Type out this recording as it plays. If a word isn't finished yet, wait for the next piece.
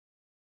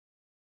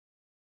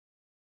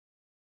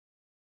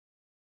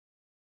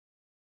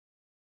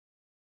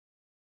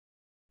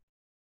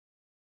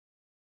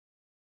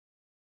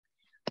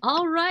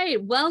All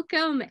right,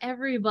 welcome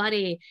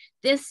everybody.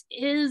 This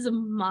is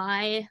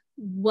my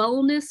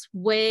Wellness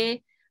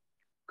Way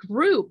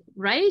group,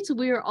 right?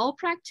 We are all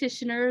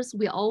practitioners.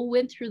 We all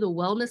went through the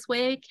Wellness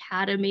Way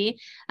Academy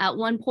at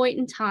one point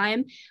in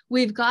time.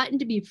 We've gotten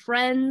to be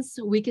friends.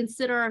 We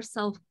consider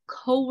ourselves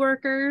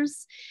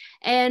co-workers,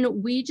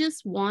 and we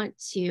just want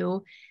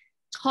to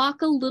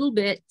talk a little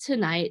bit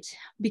tonight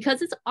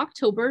because it's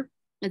October.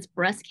 It's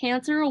Breast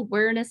Cancer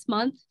Awareness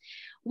Month.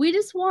 We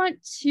just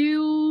want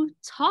to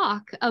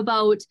talk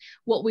about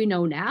what we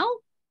know now,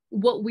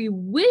 what we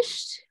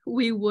wished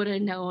we would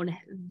have known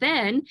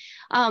then.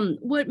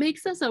 What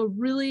makes us a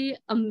really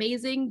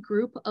amazing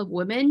group of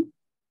women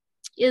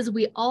is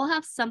we all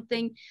have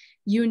something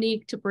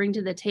unique to bring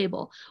to the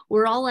table.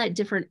 We're all at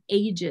different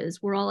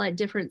ages. We're all at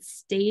different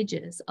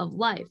stages of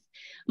life.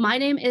 My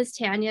name is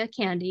Tanya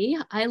Candy.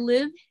 I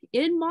live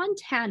in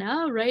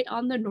Montana, right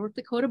on the North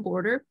Dakota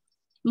border.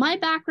 My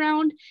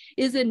background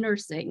is in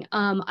nursing.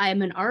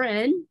 I'm an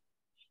RN,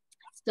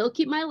 still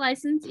keep my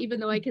license, even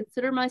though I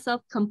consider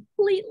myself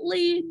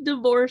completely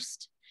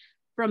divorced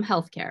from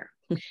healthcare.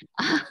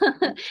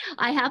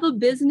 I have a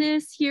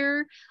business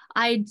here.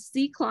 I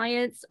see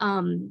clients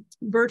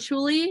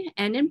virtually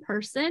and in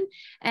person,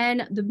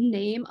 and the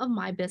name of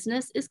my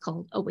business is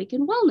called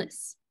Awaken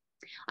Wellness.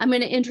 I'm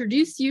going to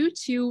introduce you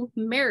to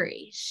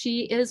Mary. She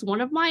is one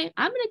of my,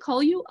 I'm going to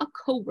call you a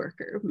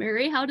coworker.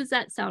 Mary, how does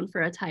that sound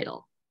for a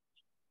title?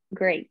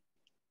 Great.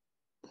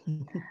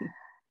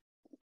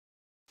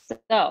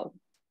 So,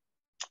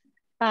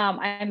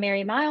 I'm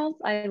Mary Miles.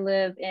 I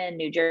live in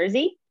New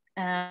Jersey.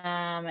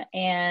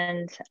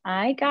 And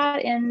I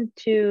got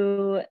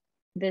into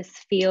this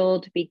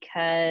field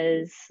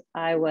because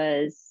I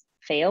was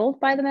failed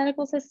by the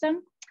medical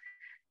system.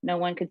 No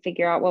one could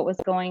figure out what was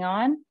going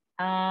on.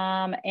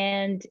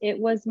 And it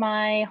was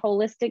my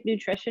holistic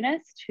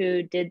nutritionist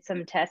who did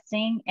some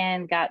testing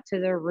and got to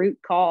the root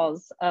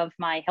cause of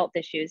my health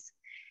issues.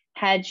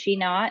 Had she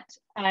not,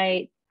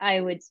 I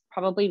would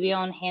probably be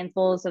on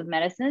handfuls of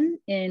medicine,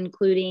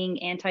 including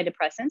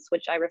antidepressants,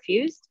 which I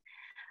refused.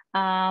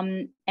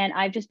 And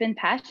I've just been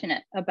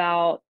passionate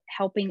about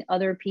helping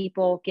other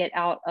people get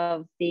out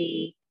of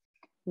the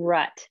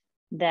rut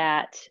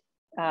that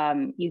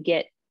you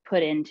get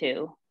put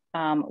into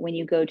when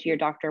you go to your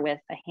doctor with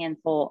a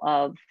handful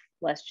of,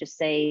 let's just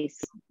say,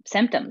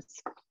 symptoms.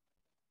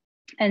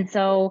 And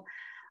so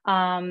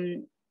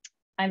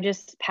I'm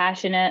just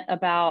passionate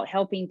about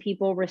helping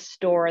people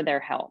restore their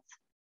health.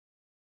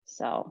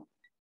 So.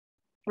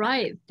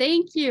 Right.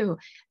 Thank you.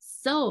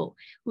 So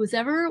who's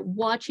ever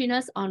watching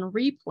us on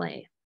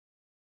replay,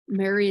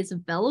 Mary is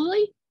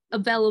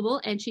available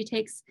and she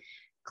takes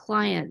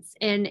clients.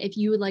 And if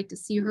you would like to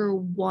see her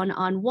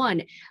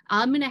one-on-one,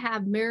 I'm going to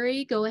have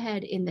Mary go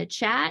ahead in the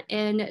chat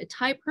and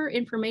type her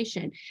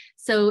information.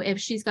 So if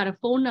she's got a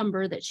phone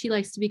number that she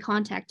likes to be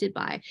contacted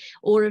by,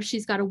 or if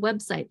she's got a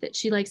website that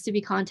she likes to be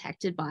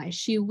contacted by,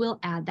 she will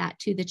add that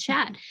to the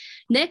chat.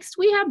 Next,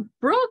 we have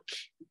Brooke.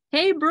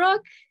 Hey,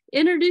 Brooke,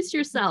 introduce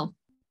yourself.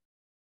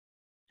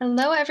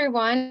 Hello,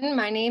 everyone.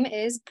 My name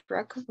is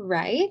Brooke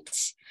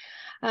Wright.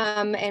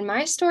 And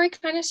my story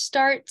kind of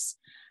starts,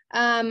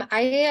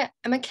 I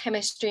am a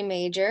chemistry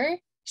major,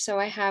 so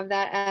I have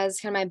that as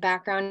kind of my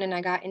background, and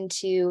I got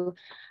into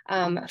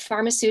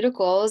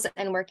pharmaceuticals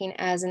and working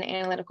as an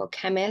analytical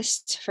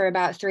chemist for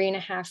about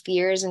 3.5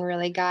 years, and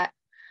really got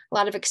a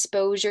lot of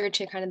exposure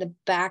to kind of the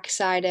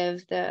backside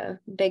of the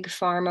big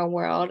pharma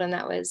world, and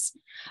that was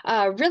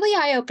really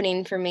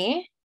eye-opening for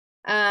me.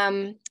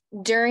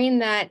 During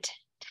that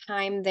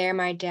time there,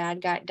 my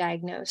dad got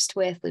diagnosed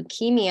with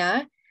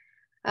leukemia.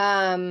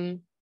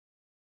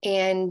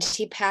 And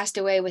he passed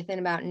away within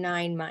about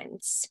 9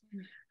 months.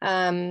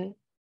 And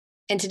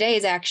today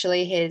is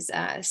actually his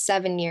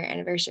 7-year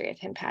anniversary of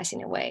him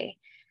passing away.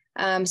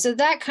 So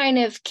that kind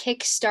of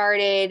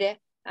kick-started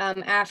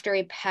after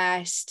he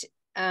passed,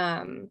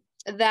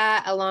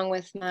 that along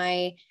with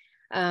my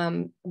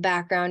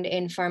background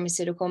in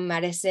pharmaceutical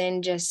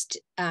medicine, just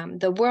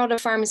the world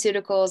of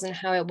pharmaceuticals and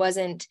how it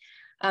wasn't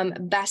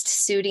best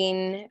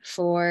suiting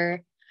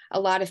for a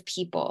lot of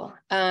people.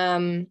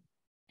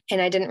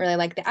 And I didn't really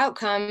like the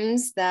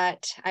outcomes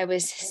that I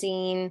was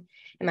seeing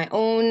in my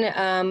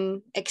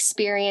own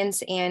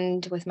experience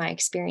and with my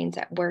experience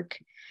at work.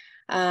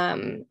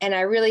 And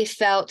I really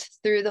felt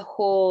through the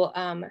whole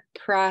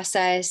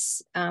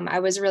process, I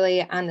was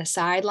really on the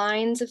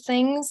sidelines of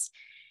things.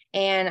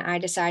 And I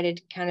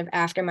decided kind of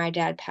after my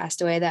dad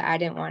passed away that I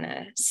didn't want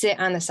to sit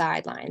on the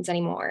sidelines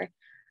anymore,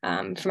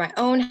 for my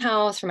own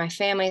health, for my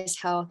family's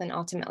health, and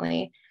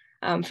ultimately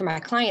for my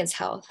clients'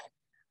 health.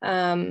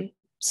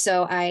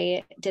 So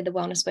I did the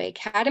Wellness Way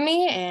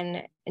Academy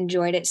and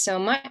enjoyed it so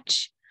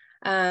much.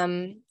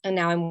 And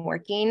now I'm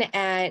working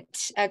at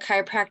a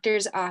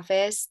chiropractor's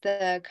office.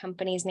 The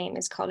company's name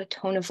is called A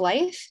Tone of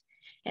Life,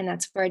 and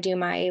that's where I do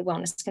my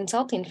wellness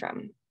consulting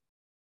from.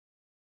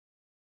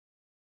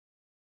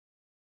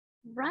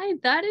 Right.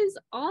 That is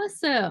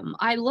awesome.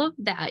 I love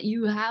that.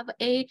 You have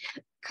a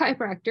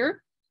chiropractor,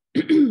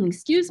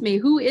 excuse me,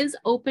 who is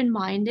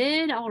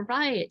open-minded. All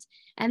right.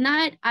 And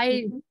that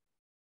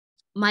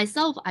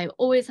myself, I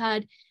always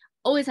had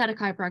a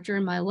chiropractor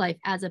in my life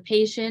as a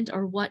patient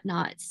or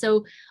whatnot.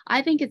 So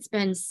I think it's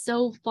been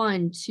so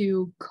fun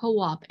to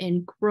co-op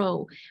and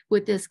grow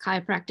with this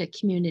chiropractic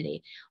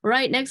community. All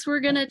right, next we're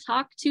going to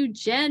talk to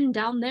Jen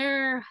down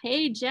there.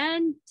 Hey,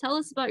 Jen, tell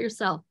us about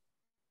yourself.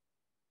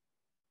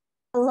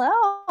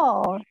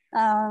 Hello,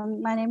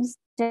 my name is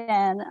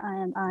Jen,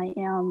 and I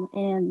am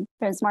in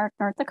Bismarck,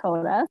 North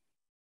Dakota.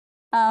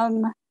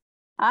 I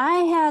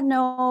had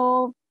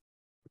no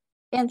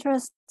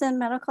interest in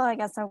medical. I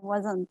guess it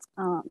wasn't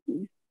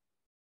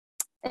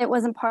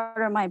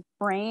part of my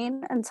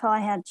brain until I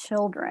had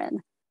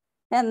children.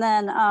 And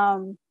then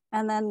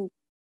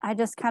I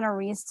just kind of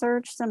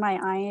researched, and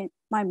my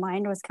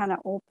mind was kind of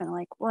open,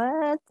 like,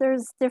 what?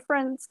 There's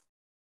different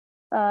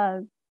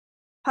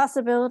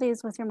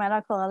possibilities with your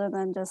medical other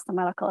than just the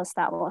medical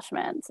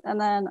establishment. And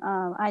then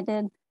I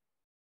did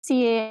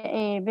see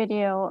a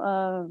video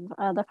of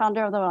the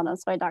founder of the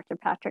Wellness by Dr.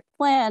 Patrick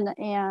Flynn,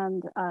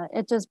 and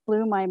it just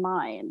blew my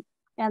mind.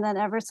 And then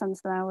ever since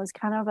then, I was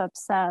kind of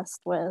obsessed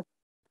with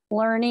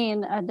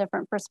learning a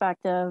different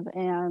perspective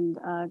and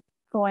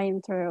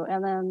going through.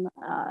 And then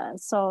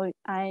so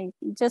I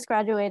just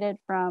graduated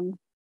from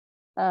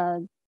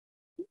the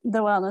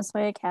Wellness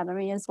Way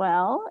Academy as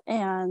well.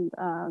 And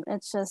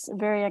it's just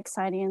very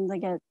exciting to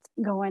get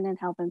going and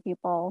helping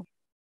people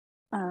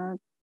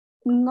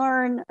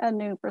learn a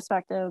new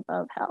perspective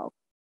of health.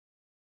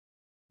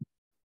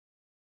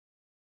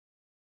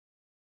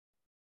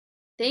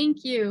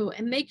 Thank you.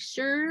 And make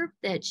sure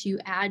that you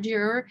add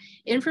your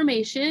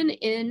information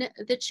in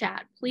the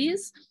chat,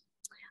 please.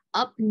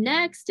 Up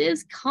next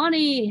is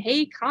Connie.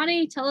 Hey,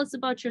 Connie, tell us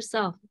about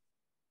yourself.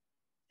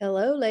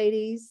 Hello,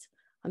 ladies.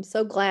 I'm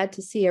so glad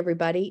to see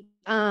everybody.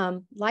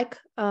 Like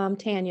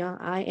Tanya,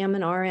 I am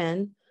an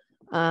RN,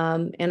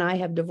 and I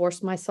have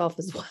divorced myself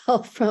as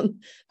well from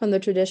the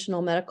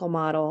traditional medical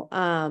model.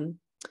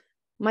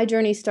 My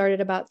journey started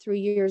about 3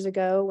 years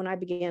ago when I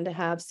began to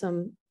have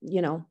some,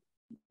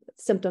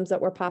 symptoms that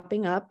were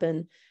popping up,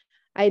 and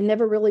I had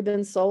never really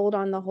been sold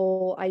on the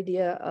whole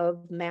idea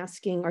of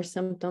masking our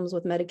symptoms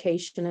with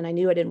medication, and I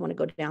knew I didn't want to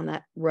go down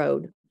that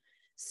road.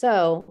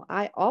 So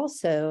I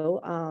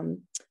also,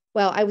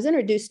 I was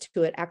introduced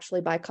to it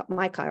actually by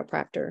my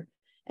chiropractor.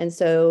 And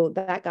so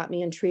that got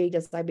me intrigued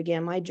as I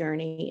began my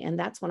journey. And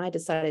that's when I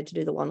decided to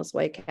do the Wellness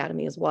Way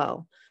Academy as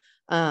well.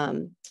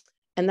 And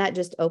that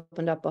just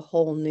opened up a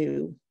whole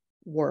new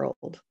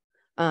world.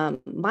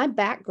 My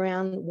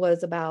background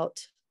was about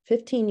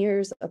 15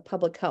 years of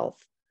public health.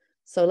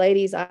 So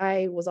ladies,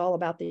 I was all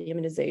about the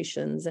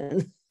immunizations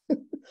and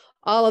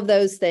all of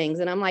those things.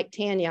 And I'm like,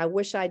 Tanya, I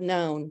wish I'd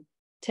known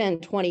 10,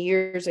 20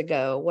 years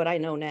ago what I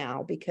know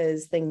now,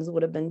 because things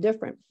would have been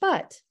different.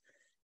 But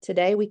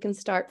today we can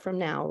start from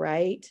now,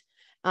 right?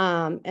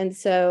 And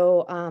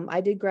so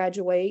I did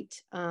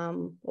graduate.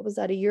 What was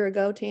that, a year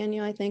ago,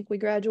 Tanya? I think we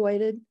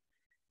graduated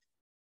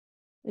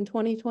in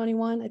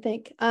 2021, I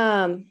think.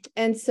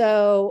 And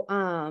so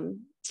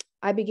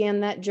I began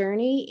that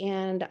journey,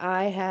 and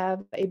I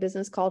have a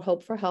business called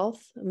Hope for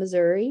Health,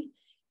 Missouri.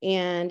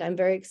 And I'm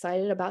very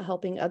excited about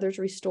helping others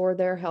restore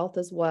their health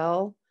as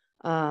well.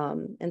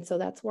 And so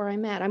that's where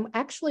I'm at. I'm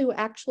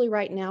actually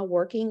right now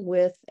working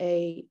with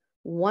a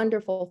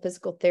wonderful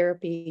physical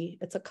therapy.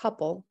 It's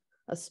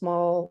a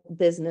small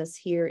business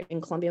here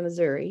in Columbia,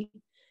 Missouri,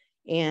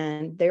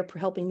 and they're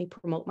helping me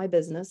promote my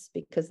business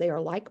because they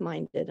are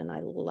like-minded, and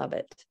I love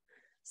it.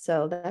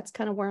 So that's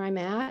kind of where I'm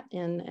at,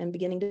 and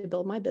beginning to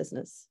build my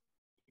business.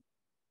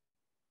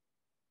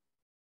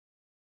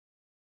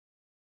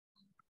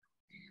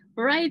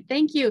 All right,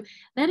 thank you.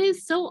 That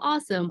is so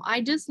awesome.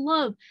 I just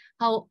love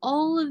how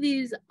all of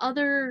these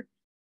other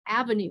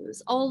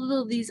avenues, all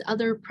of these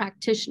other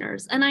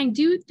practitioners, and I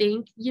do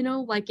think,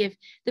 like if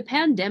the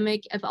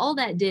pandemic, if all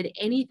that did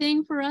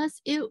anything for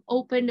us, it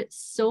opened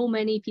so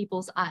many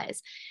people's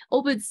eyes,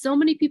 to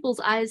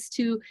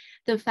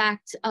the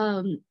fact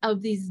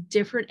of these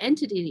different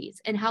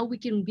entities and how we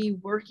can be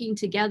working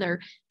together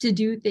to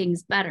do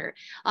things better.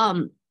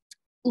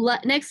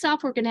 Next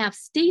off, we're going to have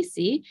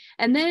Stacy,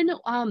 and then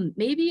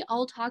maybe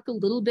I'll talk a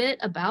little bit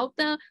about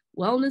the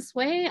Wellness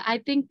Way. I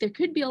think there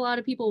could be a lot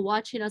of people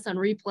watching us on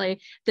replay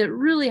that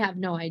really have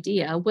no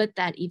idea what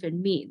that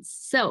even means.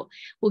 So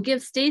we'll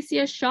give Stacy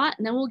a shot,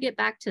 and then we'll get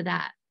back to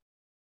that.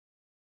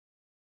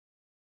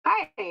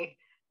 Hi.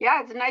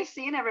 Yeah, it's nice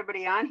seeing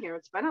everybody on here.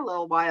 It's been a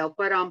little while,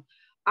 but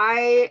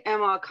I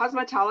am a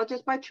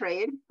cosmetologist by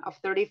trade of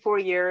 34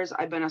 years.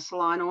 I've been a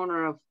salon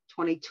owner of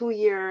 22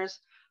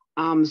 years.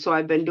 So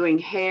I've been doing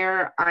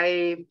hair.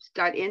 I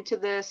got into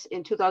this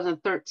in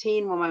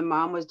 2013 when my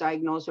mom was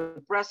diagnosed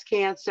with breast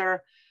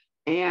cancer.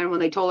 And when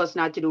they told us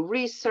not to do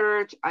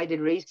research, I did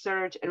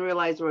research and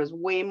realized there was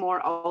way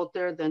more out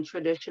there than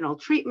traditional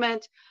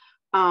treatment.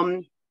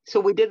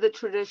 So we did the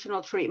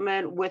traditional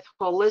treatment with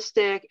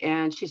holistic,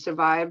 and she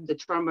survived the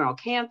terminal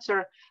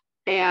cancer.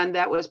 And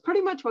that was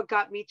pretty much what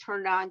got me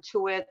turned on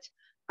to it.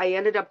 I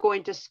ended up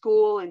going to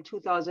school in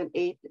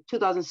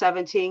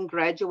 2017,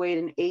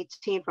 graduated in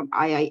 18 from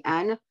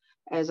IIN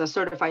as a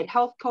certified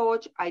health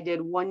coach. I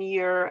did 1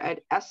 year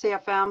at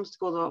SAFM,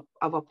 School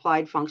of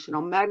Applied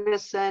Functional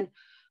Medicine.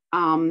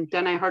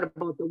 Then I heard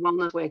about the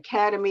Wellness Way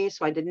Academy,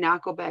 so I did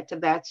not go back to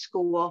that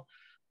school.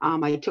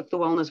 I took the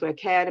Wellness Way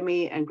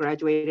Academy and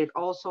graduated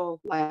also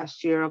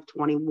last year of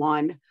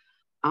 21.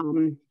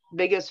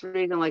 Biggest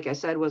reason, like I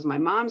said, was my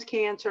mom's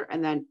cancer.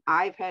 And then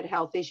I've had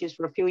health issues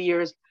for a few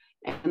years,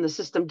 and the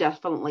system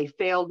definitely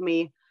failed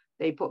me.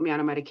 They put me on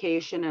a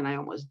medication and I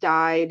almost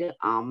died.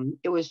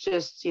 It was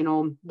just, you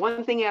know,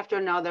 one thing after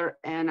another.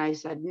 And I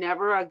said,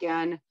 never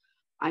again.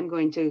 I'm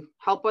going to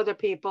help other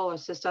people,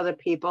 assist other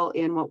people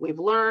in what we've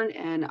learned.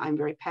 And I'm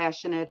very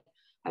passionate.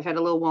 I've had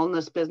a little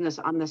wellness business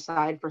on the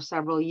side for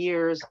several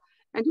years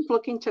and just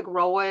looking to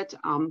grow it.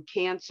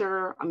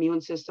 Cancer,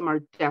 immune system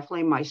are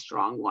definitely my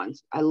strong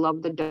ones. I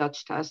love the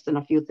Dutch test and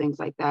a few things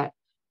like that.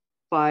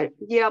 But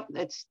yeah,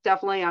 it's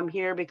definitely, I'm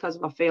here because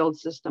of a failed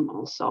system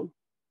also.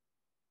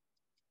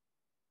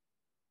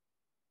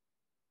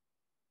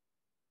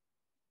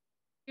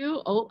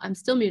 Oh, I'm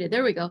still muted.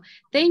 There we go.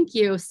 Thank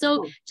you.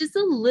 So just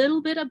a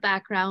little bit of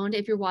background,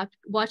 if you're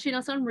watching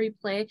us on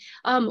replay,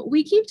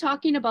 we keep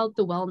talking about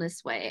the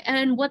Wellness Way,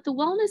 and what the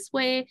Wellness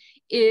Way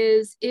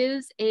is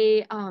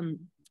a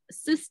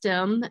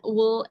system.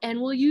 We'll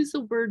use the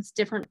words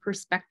different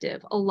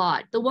perspective a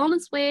lot. The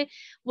Wellness Way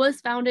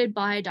was founded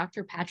by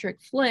Dr. Patrick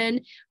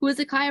Flynn, who is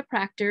a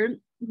chiropractor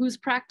whose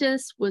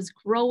practice was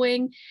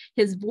growing,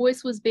 his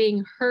voice was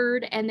being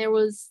heard, and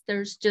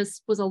there's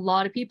just a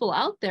lot of people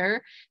out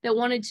there that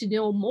wanted to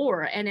know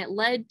more, and it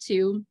led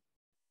to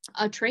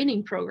a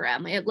training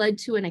program. It led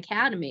to an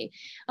academy.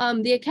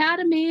 The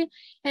academy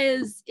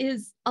is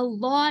a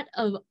lot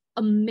of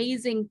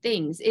amazing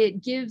things.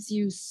 It gives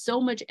you so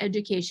much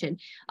education.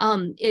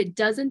 It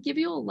doesn't give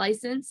you a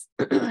license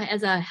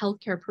as a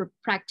healthcare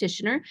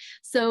practitioner,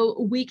 so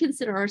we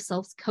consider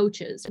ourselves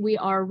coaches. We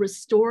are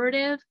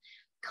restorative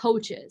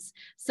coaches.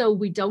 So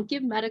we don't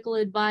give medical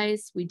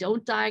advice. We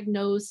don't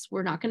diagnose.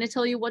 We're not going to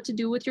tell you what to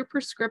do with your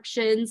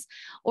prescriptions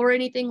or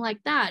anything like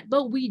that.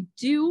 But we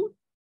do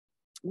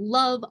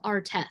love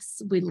our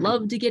tests. We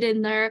love to get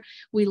in there.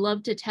 We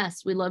love to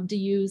test. We love to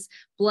use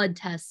blood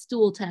tests,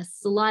 stool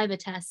tests, saliva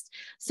tests,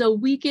 so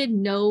we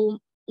can know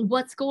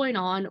what's going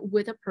on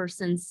with a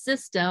person's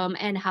system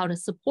and how to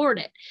support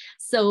it.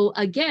 So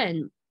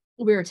again,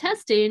 we're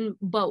testing,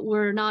 but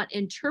we're not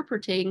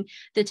interpreting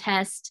the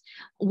test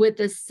with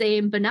the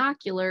same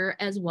vernacular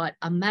as what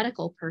a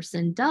medical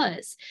person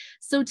does.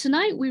 So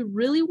tonight we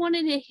really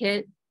wanted to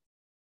hit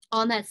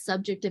on that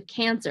subject of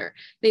cancer.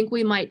 I think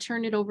we might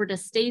turn it over to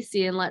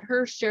Stacy and let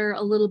her share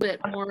a little bit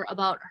more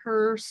about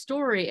her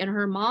story and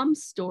her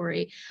mom's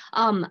story.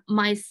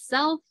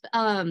 Myself,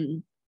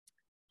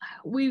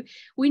 we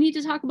need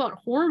to talk about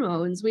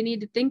hormones. We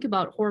need to think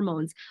about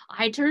hormones.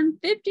 I turn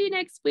 50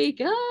 next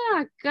week.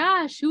 Ah,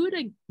 gosh, who would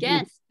have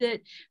guessed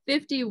that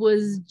 50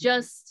 was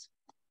just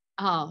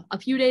a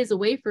few days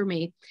away for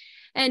me?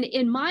 And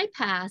in my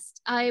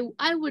past, I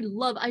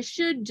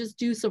should just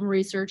do some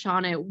research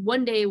on it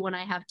one day when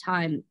I have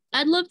time.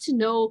 I'd love to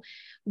know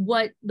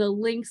what the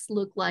links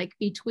look like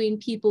between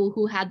people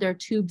who had their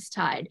tubes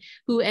tied,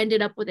 who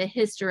ended up with a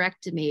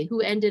hysterectomy,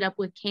 who ended up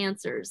with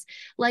cancers.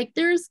 Like,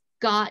 there's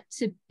got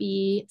to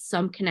be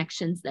some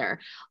connections there.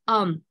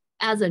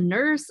 As a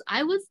nurse,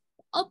 I was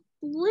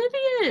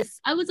oblivious.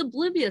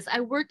 I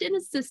worked in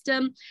a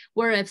system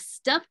where if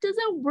stuff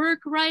doesn't work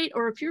right,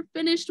 or if you're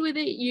finished with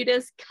it, you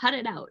just cut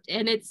it out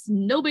and it's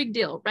no big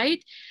deal,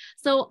 right?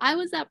 So I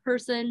was that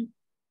person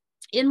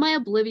in my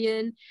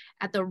oblivion.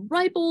 At the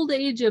ripe old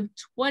age of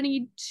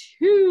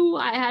 22,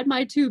 I had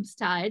my tubes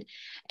tied,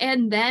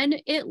 and then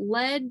it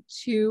led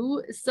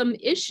to some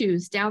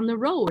issues down the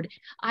road.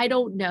 I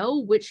don't know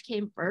which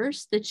came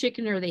first, the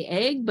chicken or the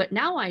egg, but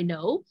now I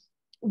know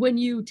when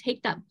you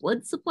take that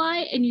blood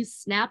supply and you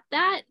snap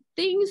that,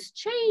 things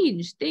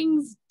change.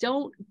 Things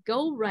don't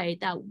go right.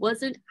 That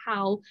wasn't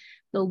how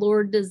the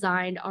Lord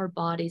designed our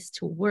bodies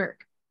to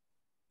work.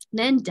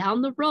 Then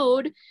down the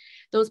road,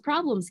 those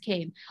problems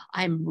came.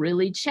 I'm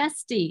really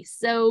chesty.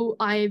 So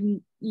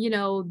I'm,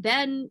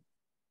 then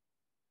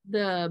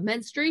the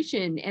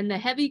menstruation and the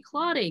heavy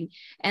clotting.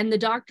 And the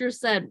doctor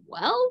said,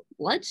 well,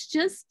 let's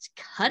just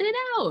cut it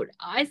out.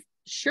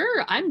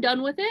 I'm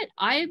done with it.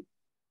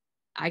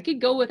 I could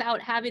go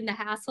without having the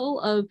hassle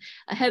of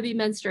a heavy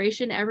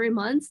menstruation every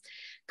month.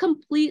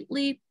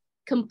 Completely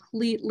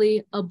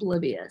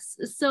oblivious.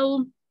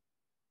 So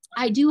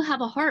I do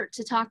have a heart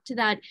to talk to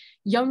that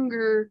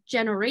younger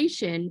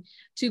generation,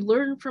 to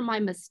learn from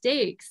my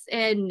mistakes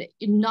and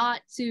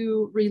not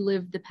to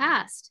relive the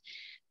past.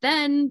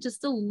 Then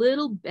just a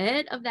little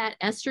bit of that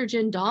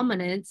estrogen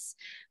dominance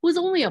was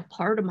only a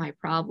part of my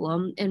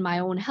problem in my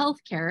own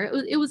healthcare.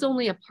 It was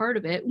only a part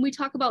of it. When we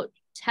talk about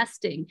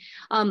testing,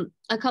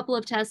 a couple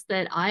of tests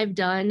that I've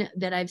done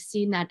that I've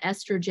seen that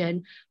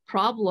estrogen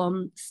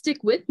problem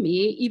stick with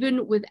me,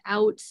 even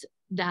without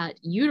that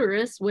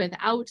uterus,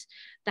 without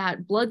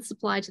that blood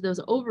supply to those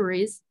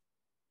ovaries.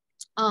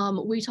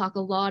 We talk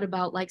a lot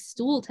about like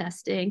stool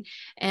testing,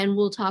 and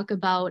we'll talk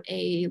about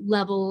a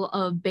level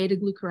of beta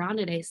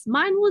glucuronidase.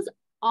 Mine was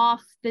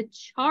off the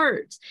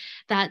charts.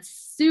 That's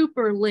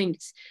super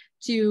linked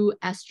to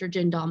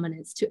estrogen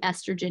dominance, to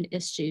estrogen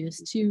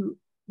issues, to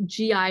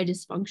GI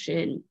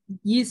dysfunction,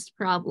 yeast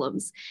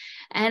problems.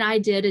 And I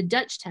did a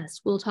Dutch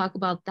test. We'll talk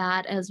about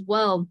that as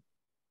well.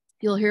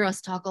 You'll hear us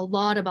talk a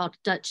lot about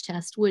Dutch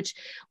test, which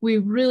we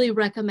really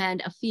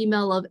recommend a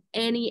female of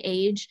any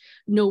age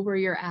know where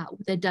you're at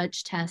with a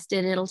Dutch test.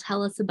 And it'll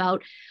tell us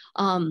about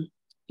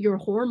your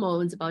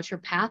hormones, about your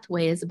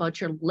pathways, about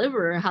your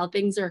liver, how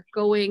things are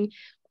going,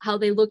 how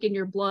they look in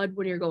your blood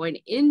when you're going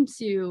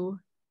into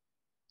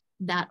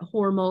that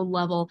hormone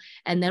level,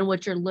 and then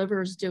what your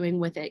liver's doing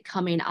with it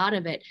coming out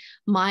of it.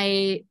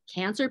 My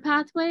cancer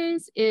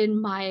pathways in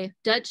my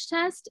Dutch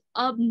test,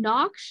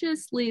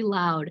 obnoxiously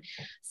loud.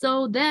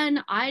 So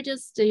then I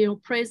just,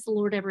 praise the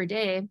Lord every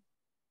day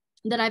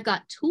that I've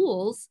got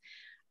tools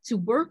to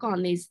work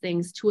on these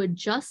things, to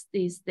adjust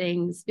these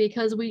things,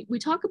 because we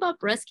talk about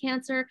breast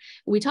cancer,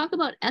 we talk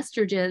about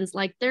estrogens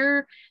like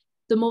they're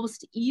the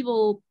most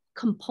evil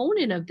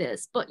component of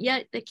this, but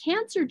yet the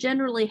cancer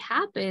generally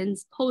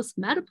happens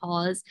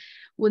post-menopause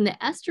when the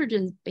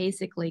estrogen's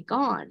basically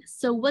gone.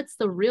 So what's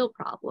the real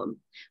problem?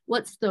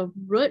 What's the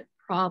root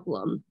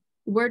problem?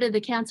 Where did the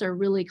cancer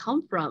really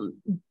come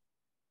from?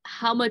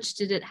 How much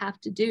did it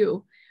have to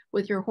do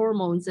with your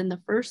hormones in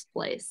the first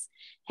place?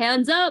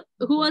 Hands up,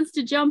 who wants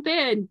to jump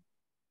in?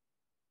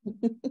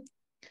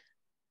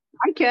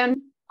 I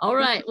can. All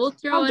right, we'll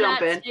throw it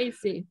at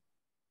Stacy.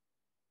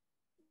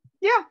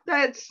 Yeah,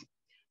 that's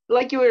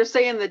like you were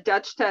saying, the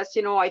Dutch test,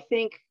 I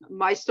think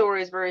my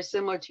story is very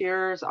similar to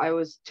yours. I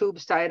was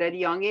tubes tied at a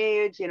young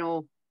age,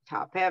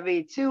 top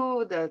heavy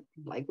too,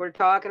 like we're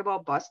talking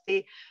about,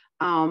 busty.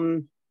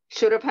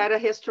 Should have had a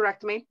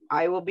hysterectomy.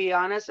 I will be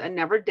honest, I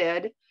never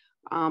did.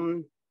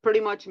 Pretty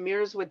much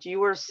mirrors what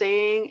you were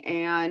saying.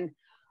 And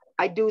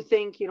I do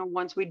think,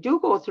 once we do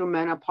go through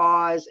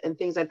menopause and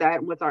things like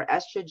that with our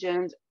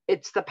estrogens,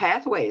 it's the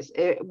pathways.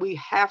 We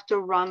have to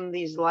run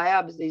these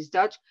labs, these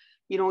Dutch.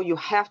 You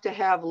have to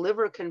have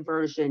liver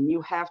conversion.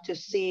 You have to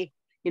see,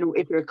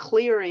 if you're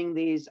clearing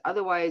these.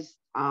 Otherwise,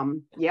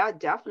 yeah,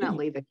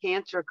 definitely the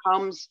cancer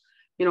comes,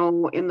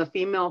 in the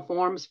female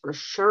forms for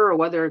sure,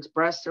 whether it's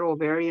breast or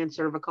ovarian,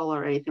 cervical,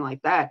 or anything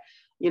like that.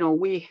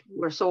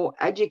 We're so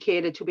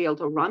educated to be able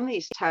to run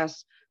these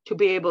tests, to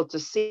be able to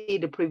see,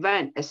 to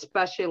prevent,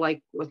 especially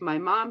like with my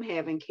mom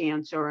having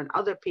cancer and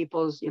other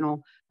people's,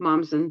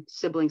 moms and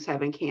siblings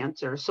having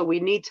cancer. So we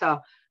need to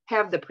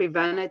have the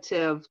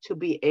preventative to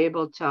be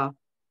able to,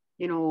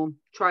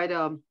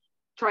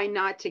 try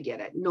not to get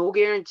it. No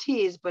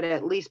guarantees, but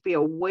at least be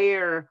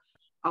aware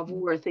of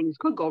where things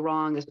could go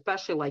wrong,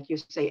 especially like you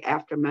say,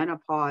 after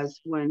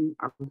menopause, when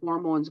our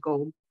hormones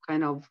go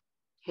kind of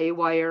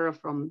haywire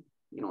from,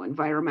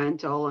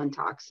 environmental and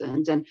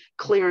toxins, and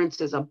clearance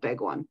is a big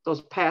one.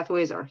 Those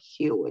pathways are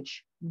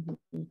huge.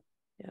 Mm-hmm.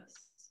 Yes.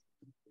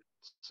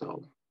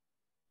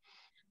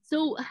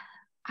 So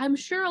I'm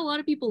sure a lot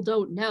of people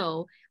don't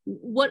know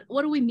what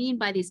do we mean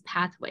by these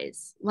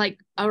pathways? Like,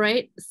 all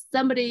right,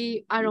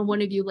 somebody, I don't know,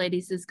 one of you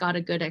ladies has got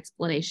a good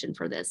explanation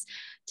for this.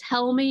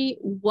 Tell me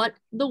what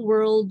the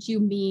world you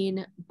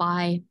mean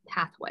by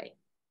pathway.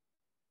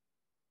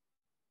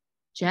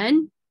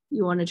 Jen,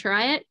 you want to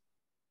try it?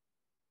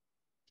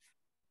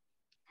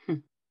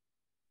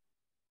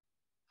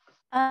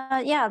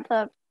 Yeah,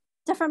 the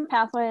different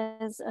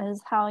pathways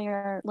is how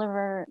your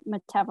liver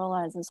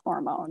metabolizes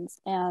hormones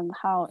and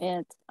how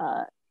it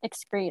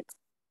excretes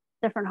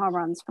different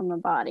hormones from the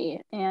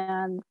body.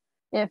 And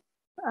if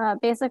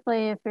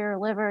basically if your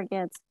liver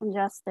gets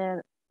congested,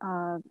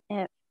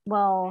 it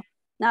will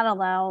not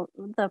allow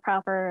the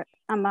proper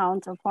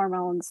amount of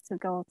hormones to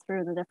go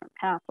through the different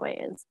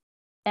pathways.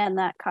 And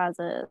that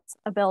causes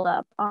a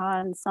buildup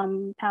on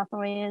some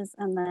pathways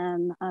and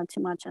then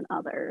too much in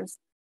others.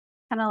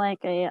 Kind of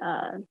like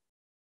a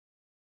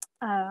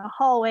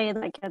hallway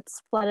that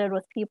gets flooded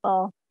with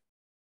people.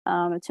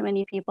 Too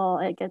many people,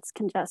 it gets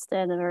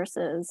congested,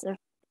 versus if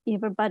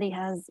everybody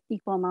has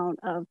equal amount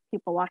of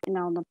people walking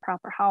down the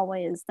proper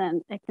hallways,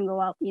 then it can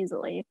go out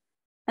easily.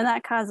 And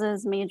that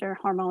causes major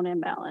hormone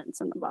imbalance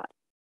in the body.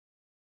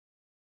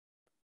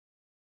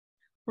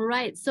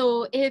 Right.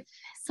 So if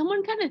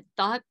someone kind of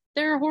thought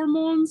their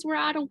hormones were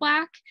out of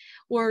whack,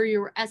 or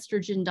you're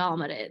estrogen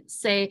dominant,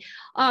 say,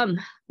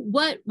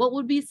 what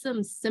would be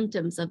some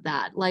symptoms of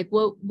that? Like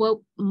what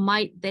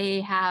might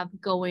they have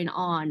going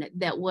on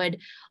that would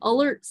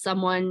alert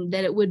someone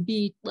that it would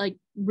be like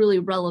really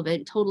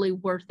relevant, totally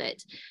worth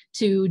it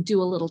to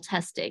do a little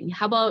testing?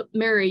 How about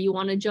Mary, you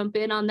want to jump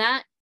in on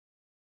that?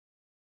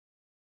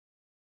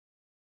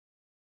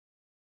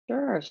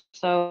 Sure.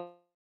 So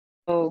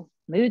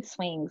mood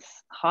swings,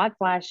 hot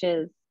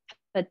flashes,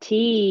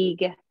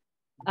 fatigue,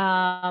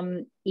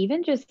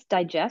 even just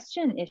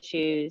digestion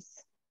issues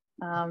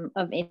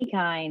of any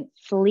kind,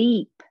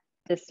 sleep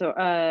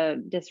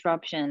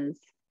disruptions.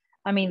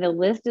 I mean, the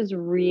list is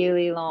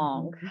really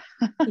long.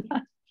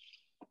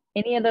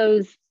 Any of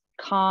those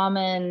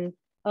common,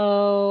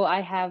 oh,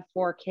 I have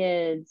 4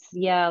 kids.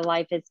 Yeah,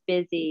 life is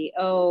busy.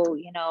 Oh,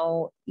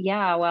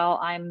 yeah, well,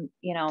 I'm,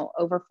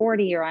 over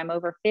 40 or I'm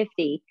over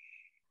 50.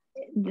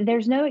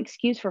 there's no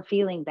excuse for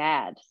feeling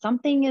bad.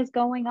 Something is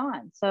going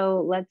on.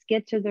 So let's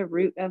get to the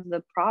root of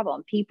the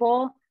problem.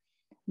 People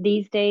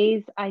these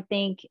days, I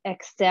think,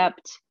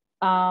 accept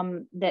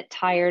that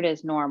tired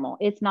is normal.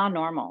 It's not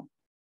normal.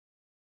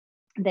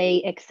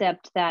 They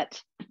accept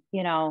that,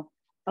 you know,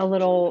 a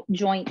little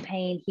joint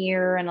pain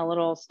here and a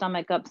little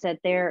stomach upset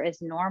there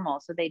is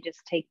normal. So they just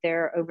take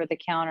their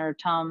over-the-counter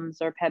Tums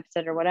or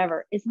Pepcid or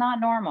whatever. It's not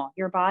normal.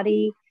 Your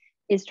body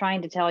is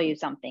trying to tell you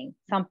something.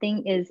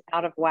 Something is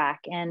out of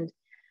whack. And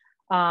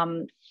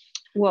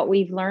what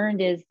we've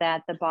learned is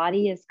that the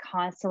body is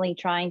constantly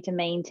trying to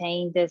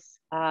maintain this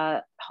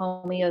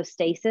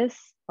homeostasis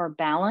or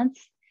balance.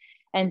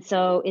 And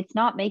so it's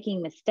not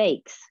making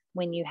mistakes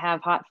when you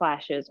have hot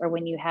flashes or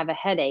when you have a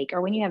headache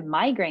or when you have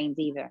migraines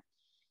either.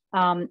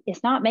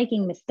 It's not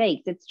making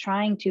mistakes. It's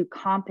trying to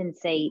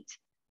compensate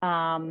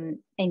and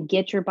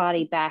get your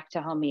body back to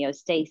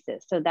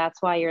homeostasis. So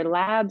that's why your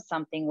lab,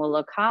 something will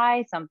look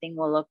high, something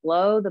will look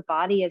low. The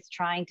body is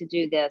trying to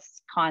do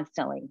this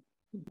constantly.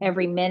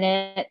 Every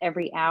minute,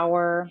 every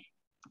hour,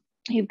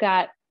 you've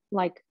got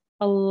like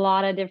a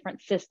lot of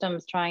different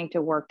systems trying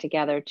to work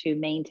together to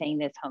maintain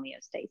this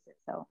homeostasis.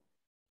 So,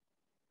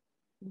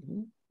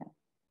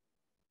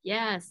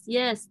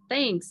 Yes,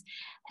 thanks.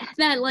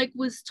 That like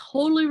was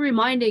totally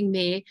reminding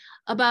me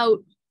about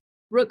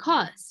root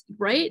cause,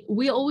 right?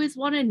 We always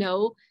want to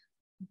know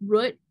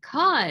root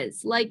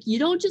cause. Like you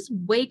don't just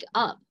wake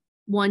up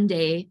one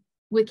day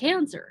with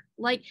cancer.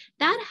 Like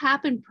that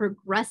happened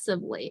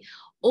progressively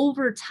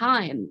over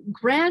time.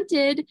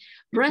 Granted,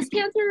 breast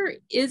cancer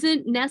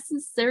isn't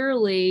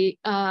necessarily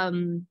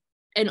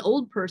an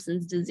old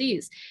person's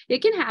disease.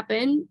 It can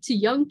happen to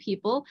young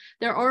people.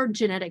 There are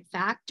genetic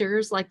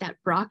factors like that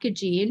BRCA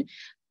gene,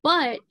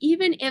 but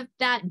even if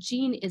that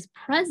gene is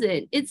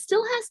present, it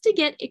still has to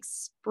get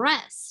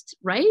expressed,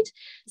 right?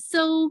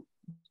 So,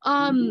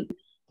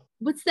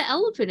 what's the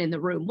elephant in the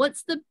room?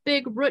 What's the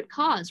big root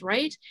cause,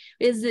 right?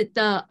 Is it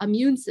the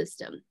immune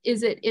system?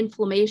 Is it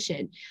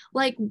inflammation?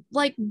 Like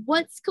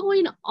what's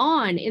going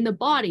on in the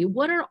body?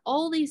 What are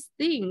all these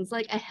things?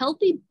 Like a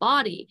healthy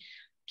body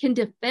can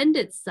defend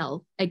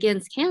itself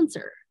against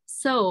cancer.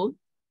 So,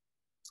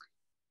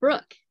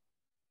 Brooke,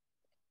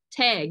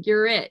 tag,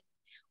 you're it.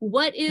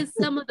 What is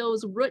some of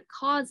those root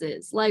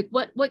causes? Like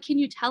what can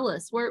you tell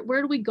us? Where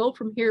do we go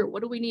from here?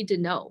 What do we need to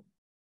know?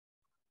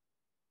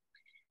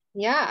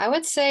 Yeah, I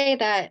would say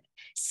that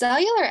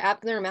cellular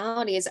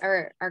abnormalities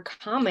are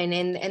common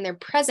and they're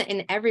present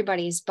in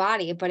everybody's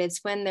body, but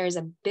it's when there's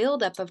a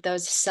buildup of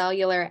those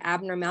cellular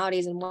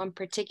abnormalities in one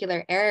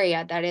particular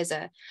area that is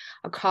a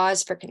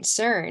cause for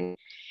concern.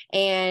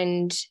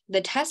 And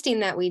the testing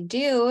that we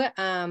do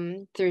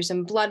through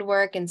some blood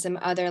work and some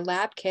other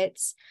lab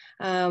kits,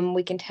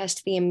 we can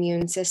test the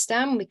immune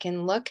system. We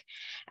can look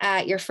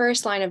at your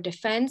first line of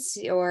defense,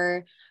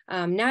 your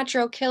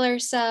natural killer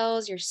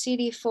cells, your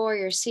CD4,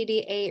 your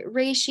CD8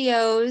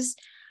 ratios,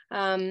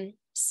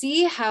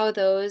 see how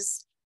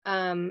those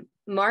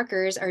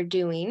markers are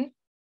doing.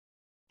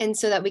 And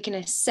so that we can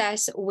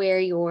assess where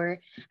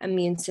your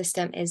immune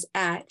system is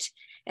at.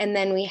 And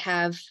then we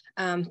have,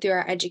 through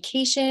our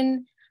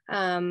education,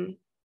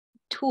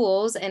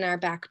 tools in our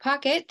back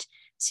pocket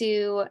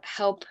to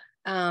help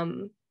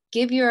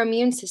give your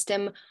immune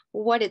system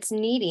what it's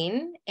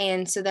needing,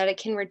 and so that it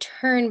can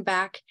return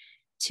back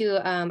to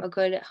a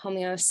good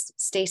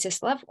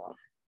homeostasis level.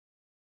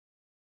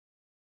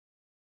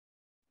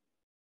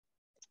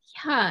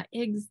 Yeah,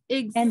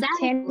 exactly. And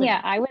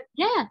Tanya, I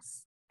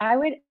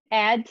would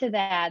add to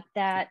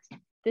that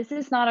this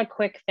is not a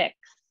quick fix.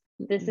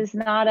 This is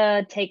not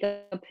a take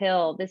a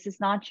pill. This is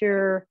not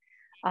your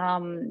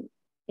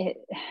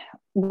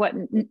what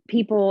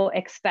people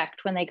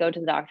expect when they go to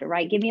the doctor,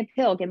 right? Give me a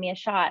pill, give me a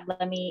shot,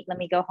 let me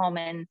go home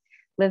and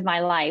live my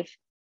life.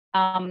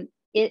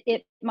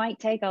 It might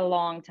take a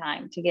long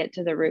time to get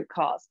to the root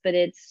cause, but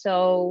it's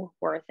so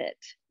worth it.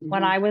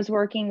 When I was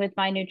working with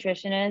my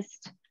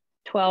nutritionist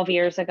 12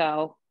 years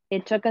ago,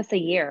 it took us a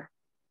year.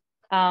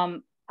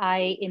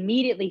 I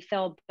immediately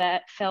felt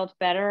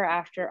better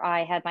after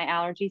I had my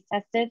allergies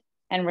tested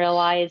and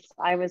realized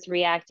I was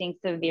reacting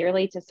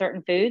severely to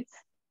certain foods.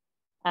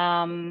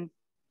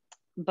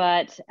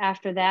 But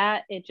after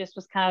that, it just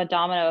was kind of a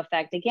domino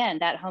effect. Again,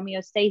 that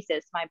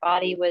homeostasis, my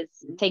body was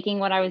taking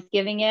what I was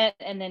giving it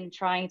and then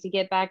trying to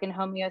get back in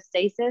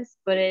homeostasis,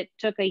 but it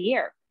took a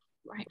year.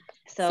 Right.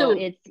 So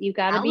you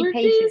got to be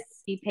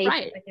patient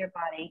right, with your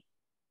body.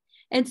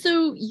 And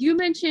so you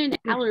mentioned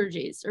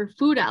allergies or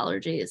food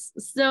allergies.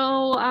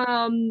 So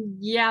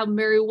yeah,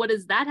 Mary, what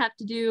does that have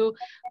to do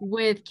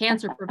with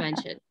cancer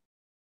prevention?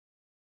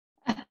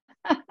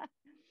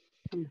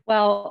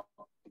 Well,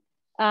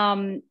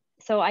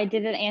 so I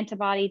did an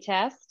antibody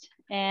test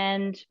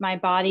and my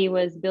body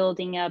was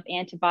building up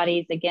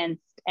antibodies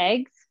against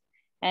eggs.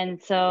 And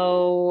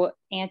so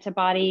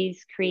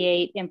antibodies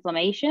create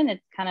inflammation.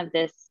 It's kind of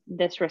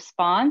this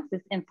response,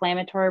 this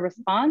inflammatory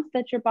response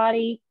that your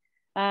body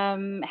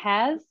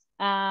has.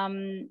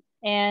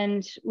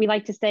 And we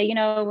like to say, you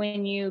know,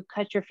 when you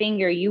cut your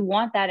finger, you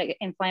want that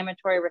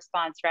inflammatory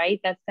response, right?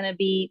 That's going to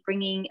be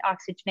bringing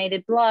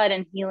oxygenated blood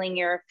and healing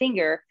your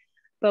finger.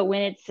 But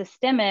when it's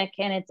systemic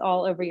and it's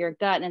all over your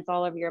gut and it's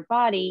all over your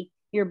body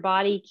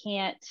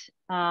can't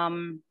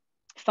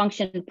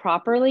function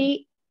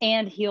properly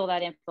and heal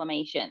that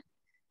inflammation.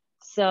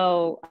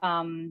 So,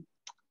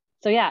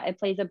 so yeah, it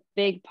plays a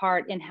big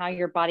part in how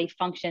your body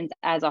functions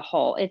as a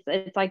whole.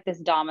 It's like this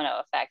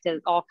domino effect.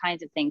 All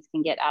kinds of things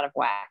can get out of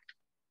whack.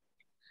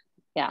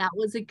 Yeah. That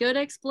was a good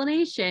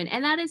explanation.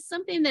 And that is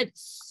something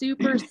that's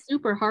super,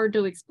 super hard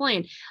to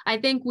explain. I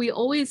think we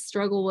always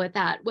struggle with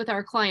that with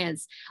our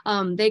clients.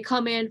 They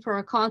come in for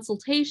a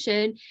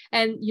consultation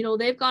and, you know,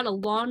 they've got a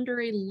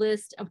laundry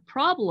list of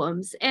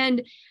problems.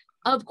 And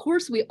of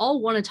course, we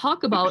all want to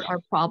talk about our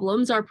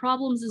problems. Our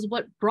problems is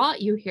what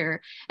brought you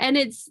here. And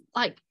it's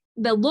like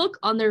the look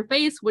on their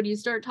face when you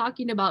start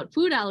talking about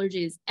food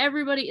allergies,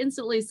 everybody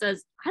instantly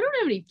says, I don't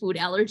have any food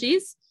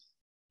allergies.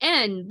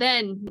 And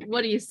then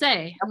what do you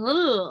say?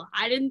 Oh,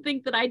 I didn't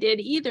think that I did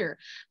either.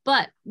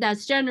 But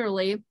that's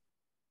generally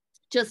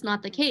just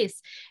not the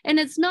case. And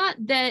it's not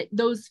that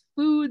those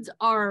foods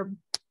are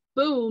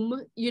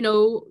boom, you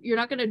know, you're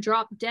not going to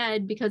drop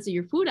dead because of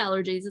your food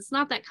allergies. It's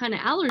not that kind of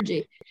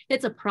allergy.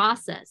 It's a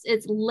process.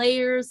 It's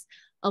layers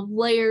of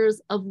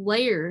layers of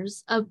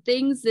layers of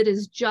things that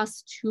is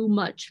just too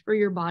much for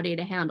your body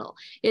to handle.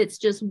 It's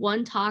just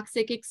one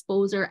toxic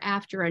exposure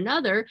after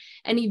another.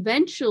 And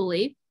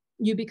eventually,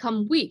 you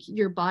become weak,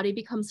 your body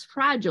becomes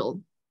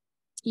fragile.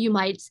 You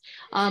might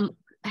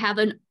have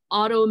an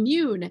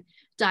autoimmune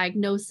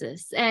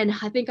diagnosis. And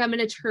I think I'm going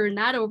to turn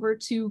that over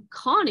to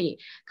Connie.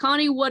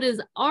 Connie, what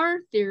is our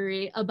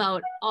theory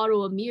about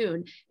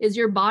autoimmune? Is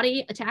your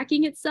body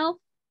attacking itself?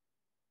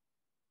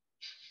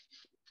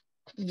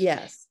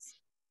 Yes,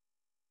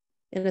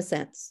 in a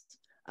sense.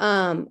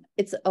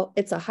 It's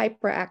a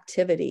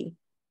hyperactivity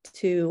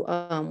to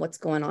what's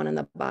going on in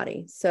the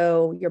body.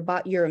 So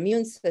your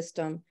immune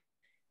system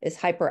is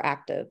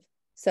hyperactive.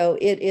 So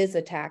it is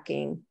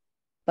attacking,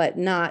 but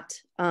not,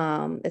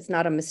 it's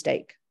not a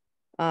mistake.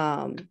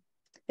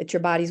 It's your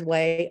body's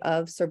way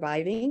of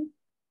surviving.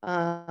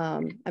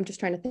 I'm just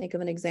trying to think of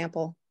an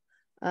example.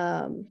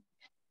 Like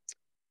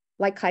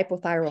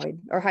hypothyroid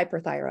or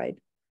hyperthyroid,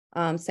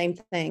 same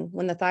thing.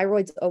 When the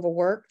thyroid's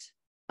overworked,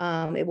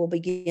 it will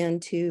begin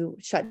to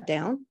shut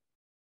down.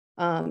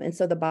 And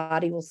so the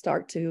body will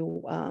start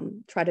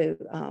to try to,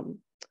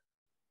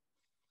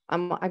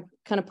 I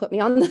kind of put me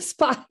on the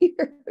spot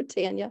here,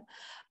 Tanya.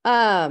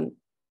 I'm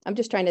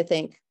just trying to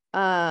think.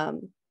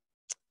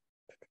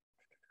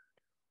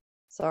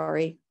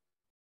 Sorry.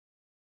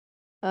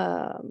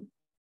 I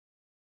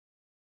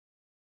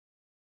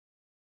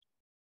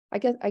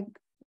guess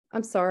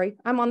I'm sorry.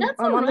 I'm on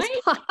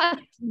the spot.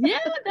 Yeah,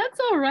 that's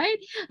all right.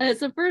 It's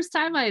the first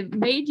time I've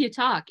made you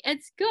talk.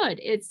 It's good.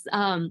 It's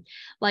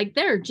like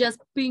they're just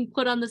being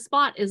put on the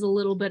spot is a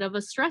little bit of a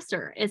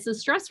stressor. It's a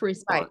stress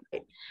response.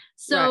 Right.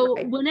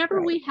 So whenever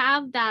we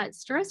have that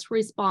stress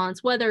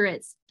response, whether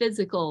it's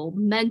physical,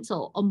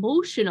 mental,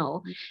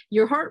 emotional,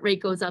 your heart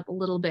rate goes up a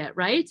little bit,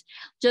 right?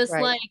 Just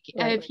like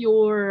if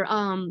your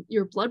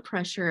blood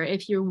pressure,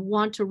 if you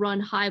want to run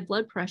high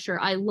blood pressure,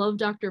 I love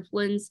Dr.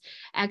 Flynn's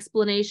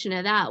explanation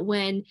of that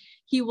when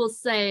he will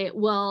say,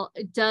 well,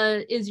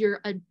 is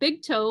your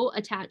big toe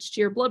attached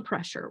to your blood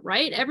pressure,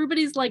 right?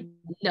 Everybody's like,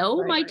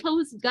 no, my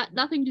toes got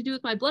nothing to do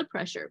with my blood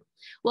pressure.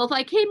 Well, if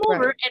I came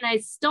over and I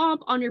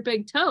stomp on your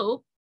big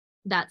toe,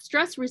 that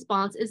stress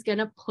response is going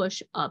to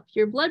push up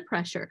your blood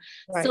pressure.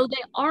 So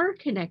they are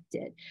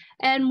connected.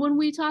 And when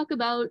we talk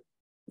about,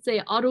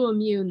 say,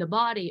 autoimmune, the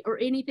body, or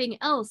anything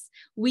else,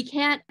 we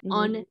can't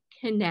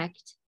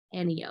unconnect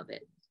any of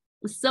it.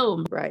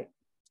 So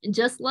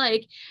just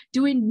like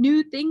doing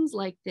new things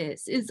like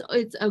this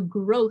it's a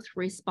growth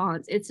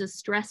response. It's a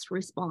stress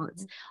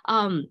response.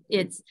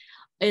 It's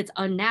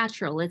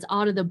unnatural. It's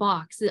out of the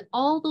box.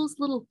 All those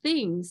little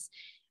things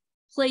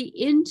play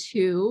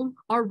into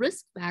our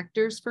risk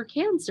factors for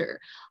cancer.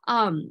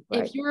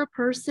 If you're a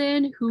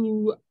person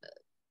who,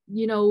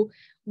 you know,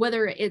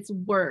 whether it's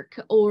work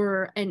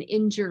or an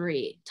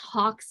injury,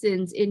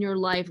 toxins in your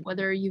life,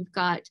 whether you've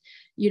got,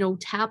 you know,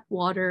 tap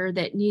water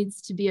that needs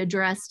to be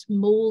addressed,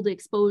 mold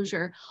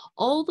exposure,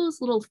 all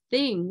those little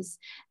things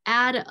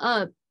add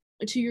up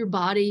to your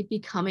body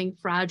becoming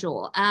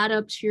fragile, add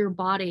up to your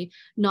body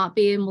not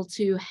being able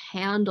to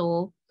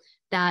handle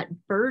that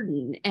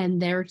burden. And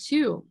there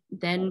too,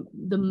 then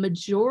the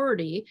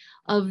majority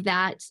of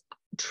that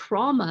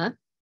trauma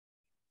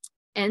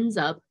ends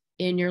up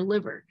in your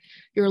liver.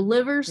 Your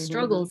liver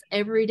struggles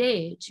every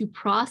day to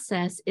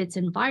process its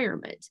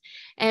environment.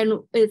 And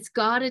it's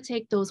got to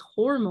take those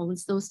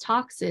hormones, those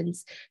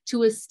toxins,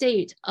 to a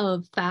state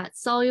of fat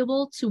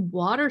soluble to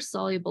water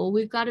soluble.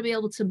 We've got to be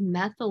able to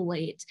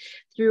methylate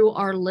through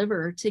our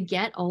liver to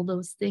get all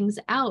those things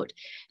out.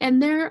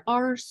 And there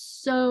are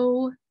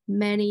so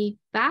many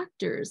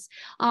factors.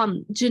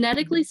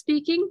 Genetically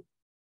speaking,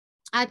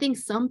 I think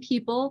some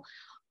people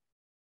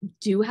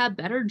do have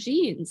better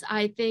genes.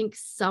 I think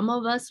some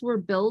of us were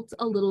built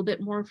a little bit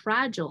more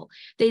fragile.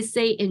 They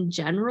say in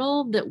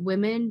general that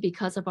women,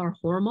 because of our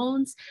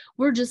hormones,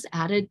 we're just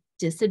at a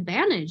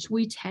disadvantage.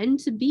 We tend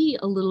to be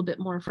a little bit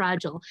more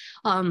fragile.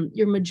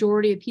 Your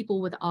majority of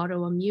people with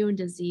autoimmune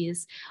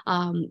disease,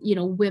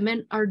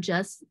 women are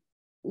just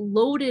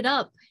loaded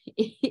up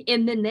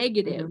in the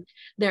negative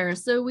there.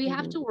 So we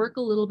have to work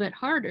a little bit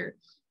harder.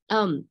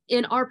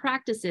 In our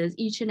practices,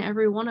 each and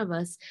every one of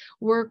us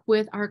work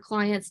with our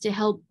clients to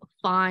help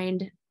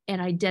find and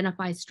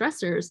identify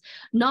stressors,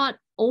 not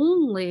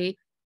only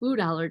food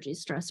allergy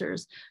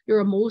stressors, your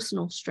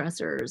emotional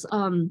stressors.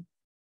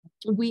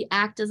 We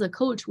act as a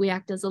coach, we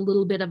act as a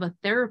little bit of a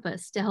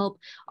therapist to help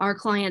our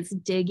clients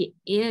dig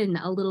in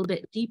a little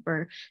bit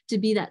deeper, to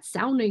be that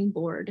sounding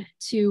board,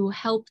 to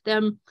help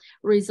them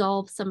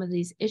resolve some of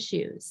these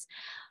issues.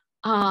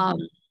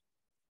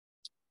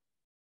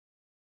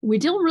 We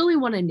don't really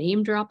want to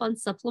name drop on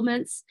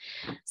supplements.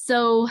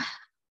 So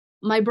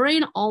my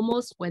brain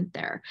almost went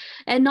there.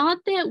 And not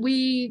that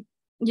we,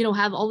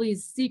 have all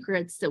these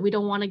secrets, that we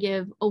don't want to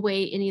give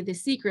away any of the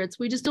secrets.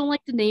 We just don't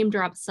like to name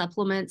drop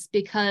supplements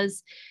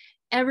because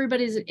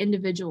everybody's an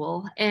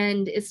individual.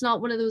 And it's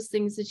not one of those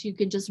things that you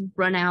can just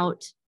run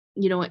out,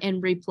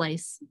 and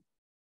replace.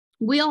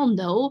 We all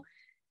know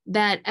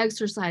that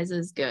exercise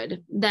is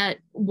good, that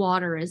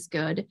water is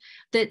good,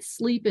 that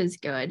sleep is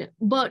good,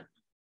 but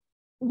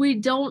we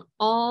don't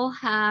all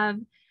have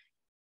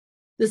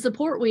the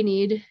support we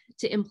need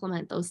to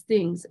implement those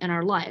things in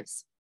our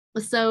lives.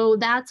 So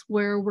that's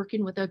where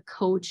working with a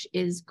coach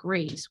is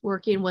great.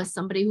 Working with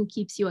somebody who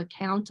keeps you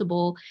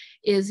accountable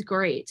is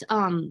great.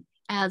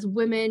 As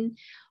women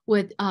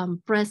with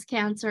breast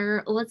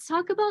cancer, let's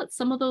talk about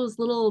some of those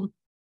little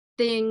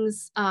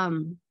things.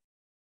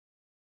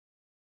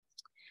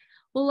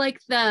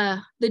 Like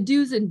the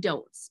do's and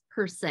don'ts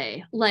per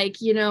se, like,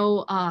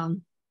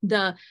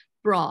 the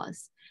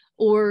bras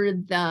or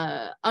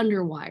the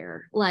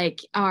underwire. Like,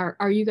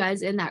 are you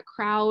guys in that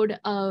crowd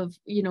of,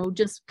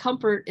 just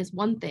comfort is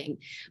one thing,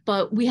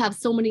 but we have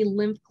so many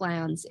lymph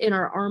glands in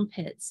our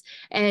armpits,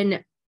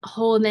 and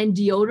then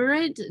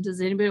deodorant. Does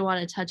anybody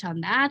want to touch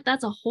on that?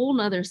 That's a whole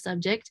nother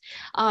subject.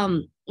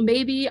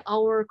 Maybe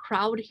our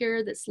crowd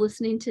here that's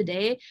listening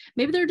today,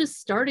 maybe they're just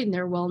starting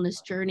their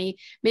wellness journey.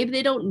 Maybe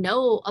they don't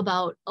know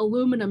about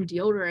aluminum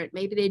deodorant.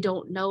 Maybe they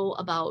don't know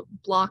about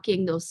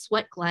blocking those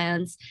sweat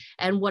glands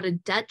and what a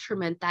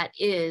detriment that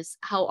is,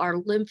 how our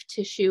lymph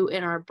tissue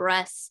in our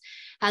breasts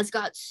has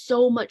got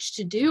so much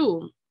to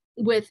do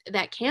with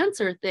that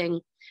cancer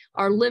thing.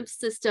 Our lymph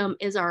system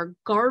is our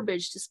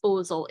garbage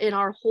disposal in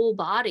our whole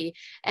body.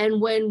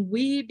 And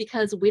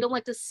because we don't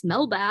like to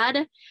smell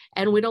bad,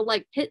 and we don't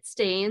like pit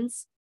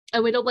stains,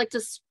 and we don't like to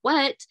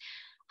sweat,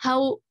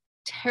 how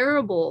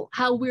terrible,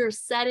 how we're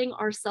setting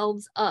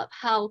ourselves up,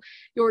 how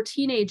your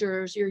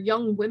teenagers, your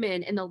young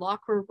women in the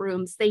locker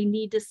rooms, they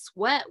need to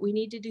sweat. We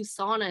need to do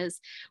saunas.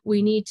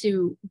 We need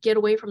to get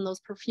away from those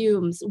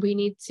perfumes. We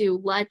need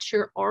to let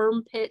your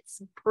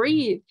armpits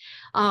breathe.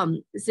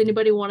 Does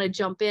anybody want to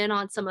jump in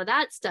on some of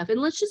that stuff? And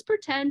let's just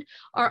pretend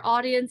our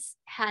audience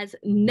has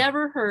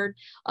never heard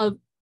of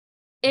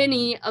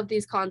any of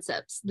these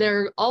concepts.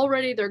 They're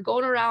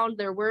going around,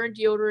 they're wearing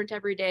deodorant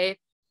every day.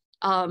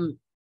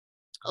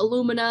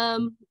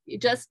 Aluminum,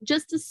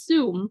 just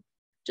assume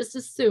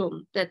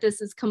that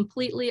this is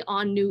completely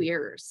on new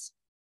ears.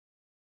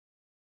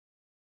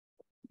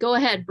 Go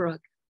ahead,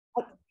 Brooke.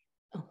 Oh,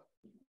 I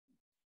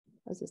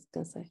was just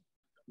gonna say.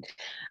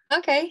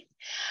 Okay.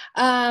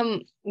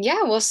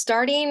 Well,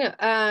 starting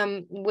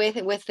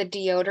with the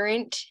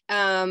deodorant,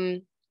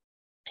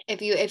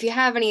 if you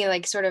have any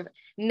like sort of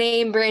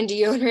name brand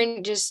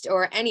deodorant,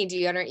 or any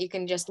deodorant, you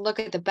can just look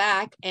at the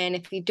back, and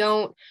if you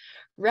don't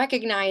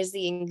recognize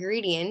the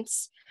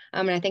ingredients,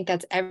 and I think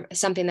that's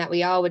something that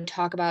we all would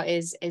talk about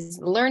is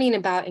learning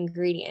about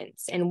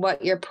ingredients and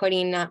what you're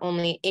putting not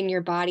only in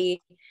your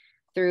body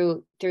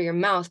through your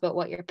mouth, but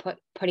what you're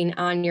putting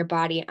on your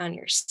body, on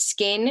your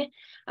skin.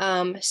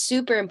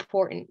 Super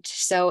important.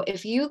 So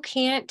if you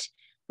can't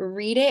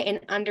read it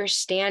and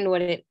understand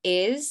what it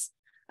is,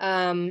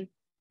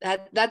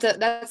 that's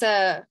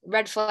a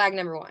red flag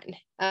number one.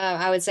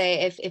 I would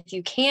say if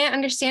you can't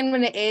understand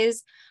what it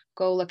is,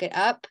 go look it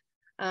up.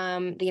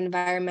 The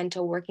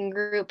Environmental Working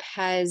Group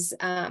has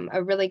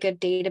a really good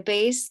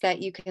database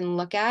that you can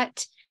look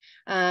at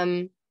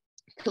to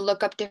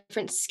look up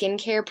different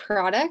skincare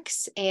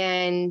products,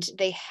 and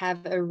they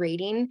have a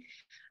rating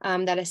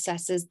that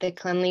assesses the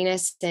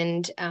cleanliness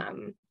and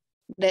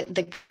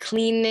the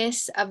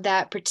cleanness of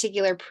that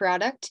particular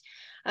product.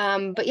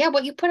 But yeah,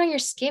 what you put on your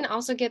skin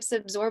also gets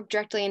absorbed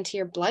directly into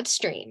your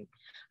bloodstream.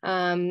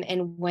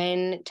 And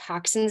when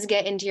toxins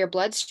get into your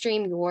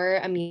bloodstream, your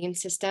immune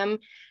system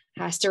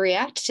has to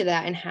react to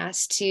that and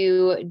has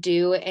to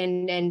do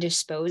and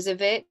dispose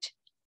of it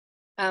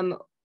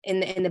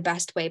in the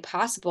best way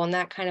possible. And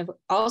that kind of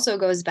also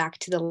goes back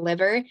to the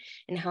liver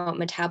and how it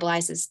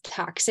metabolizes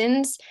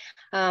toxins.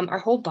 Our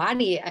whole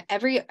body,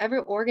 every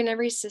organ,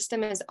 every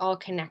system is all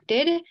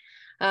connected.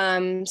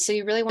 So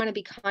you really want to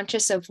be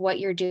conscious of what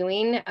you're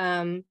doing.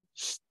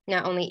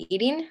 not only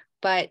eating,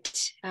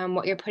 but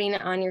what you're putting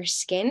on your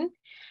skin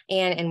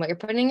and what you're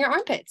putting in your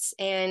armpits.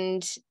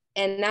 And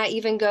that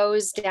even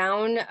goes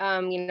down,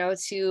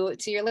 to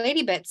your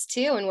lady bits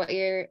too, and what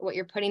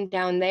you're putting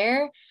down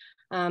there.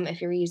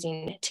 If you're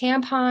using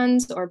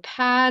tampons or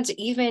pads,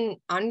 even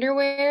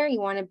underwear,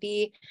 you want to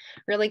be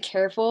really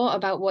careful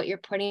about what you're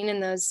putting in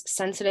those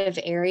sensitive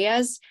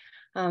areas.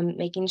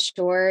 Making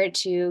sure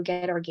to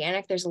get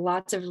organic. There's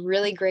lots of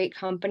really great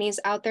companies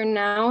out there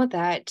now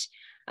that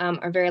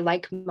are very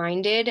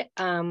like-minded,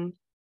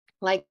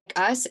 like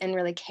us, and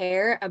really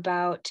care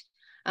about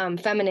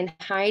feminine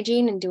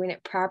hygiene and doing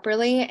it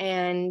properly,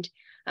 and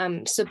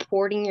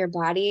supporting your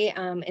body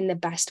in the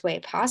best way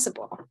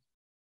possible.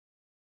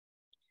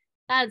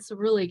 That's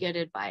really good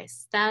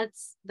advice. That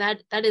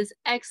is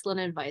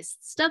excellent advice.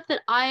 Stuff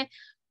that I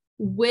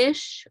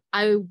wish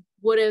I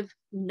would have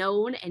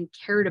known and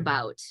cared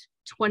about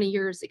 20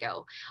 years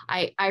ago.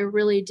 I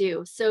really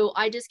do. So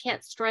I just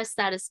can't stress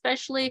that,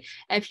 especially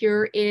if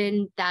you're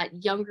in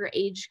that younger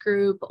age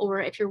group,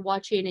 or if you're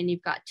watching and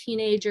you've got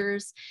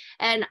teenagers.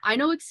 And I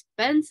know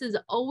expense is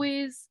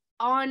always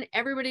on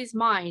everybody's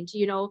mind,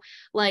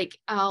 like,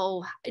 I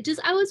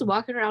was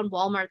walking around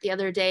Walmart the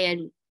other day,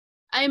 and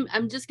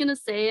I'm just gonna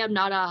say I'm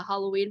not a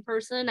Halloween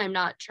person. I'm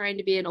not trying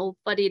to be an old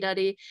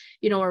fuddy-duddy,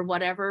 or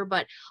whatever,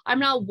 but I'm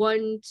not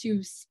one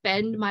to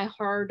spend my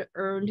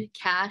hard-earned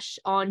cash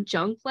on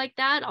junk like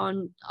that,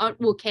 on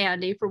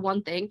candy for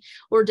one thing,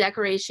 or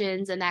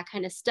decorations and that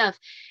kind of stuff.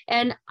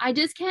 And I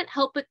just can't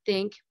help but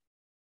think,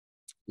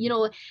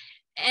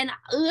 and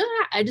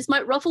I just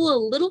might ruffle a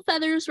little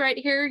feathers right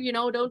here,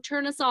 don't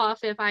turn us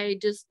off if I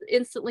just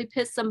instantly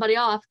piss somebody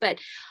off, but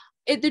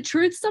the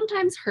truth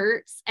sometimes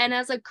hurts. And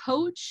as a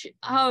coach,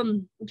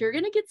 you're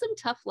going to get some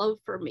tough love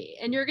from me,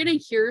 and you're going to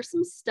hear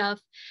some stuff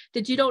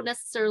that you don't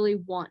necessarily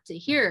want to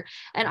hear.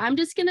 And I'm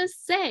just going to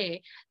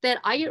say that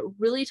I get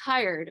really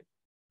tired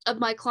of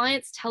my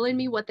clients telling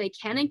me what they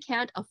can and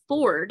can't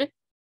afford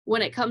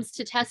when it comes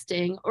to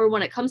testing, or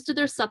when it comes to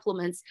their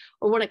supplements,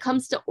 or when it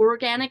comes to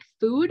organic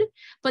food,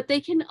 but they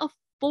can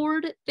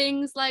afford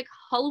things like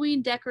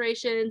Halloween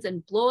decorations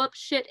and blow up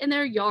shit in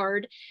their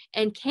yard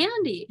and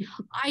candy.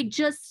 I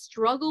just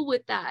struggle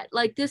with that.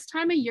 Like this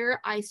time of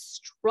year, I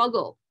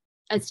struggle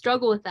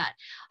with that.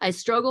 I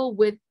struggle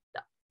with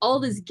all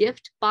this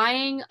gift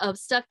buying of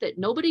stuff that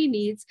nobody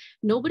needs,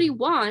 nobody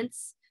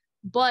wants,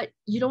 but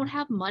you don't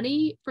have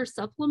money for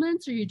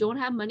supplements, or you don't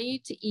have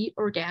money to eat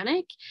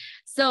organic.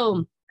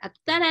 So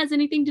that has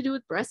anything to do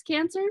with breast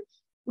cancer?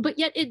 But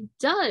yet it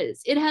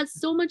does. It has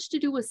so much to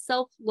do with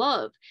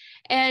self-love,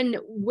 and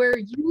where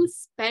you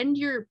spend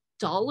your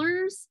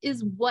dollars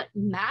is what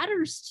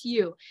matters to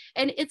you.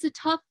 And it's a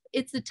tough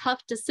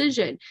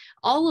decision.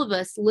 All of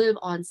us live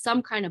on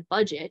some kind of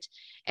budget,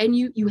 and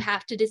you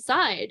have to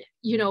decide,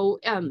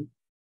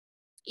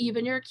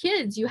 even your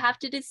kids, you have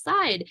to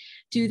decide,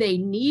 do they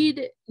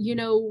need,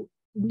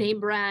 name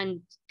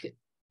brand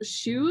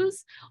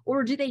shoes,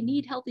 or do they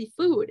need healthy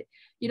food?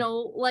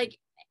 Like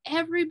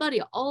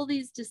everybody, all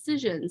these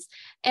decisions.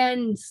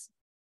 And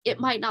it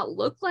might not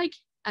look like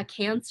a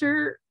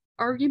cancer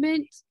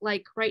argument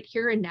like right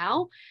here and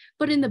now,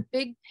 but in the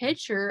big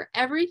picture,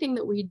 everything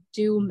that we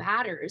do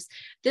matters.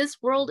 This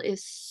world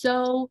is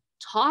so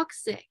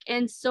toxic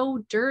and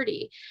so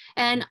dirty.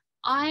 And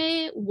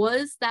I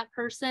was that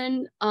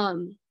person,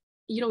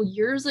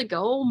 years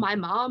ago. My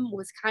mom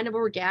was kind of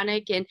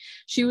organic, and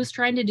she was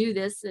trying to do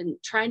this and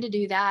trying to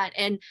do that.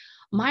 And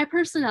my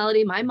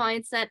personality, my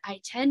mindset,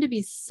 I tend to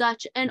be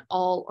such an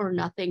all or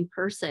nothing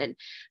person.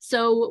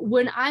 So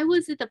when I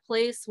was at the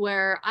place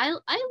where I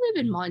live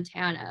in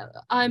Montana,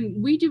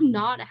 we do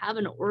not have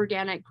an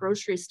organic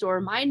grocery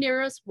store. My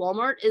nearest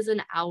Walmart is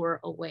an hour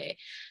away.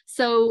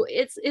 So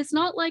it's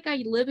not like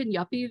I live in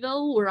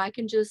Yuppieville where I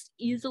can just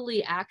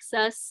easily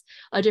access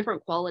a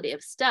different quality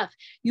of stuff.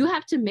 You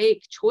have to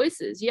make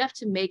choices. You have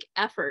to make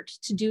effort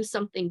to do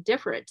something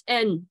different.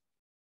 And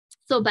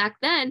so back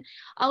then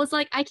I was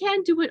like, I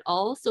can't do it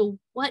all. So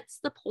what's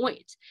the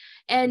point?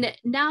 And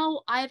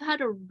now I've had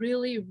to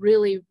really,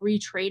 really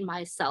retrain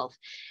myself.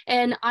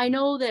 And I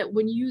know that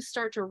when you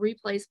start to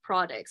replace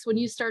products, when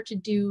you start to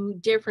do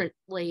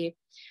differently,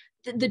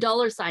 the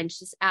dollar signs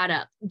just add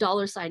up.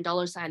 Dollar sign,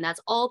 dollar sign.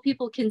 That's all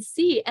people can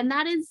see. And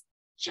that is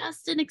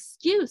just an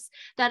excuse.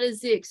 That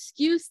is the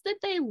excuse that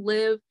they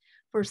live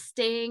for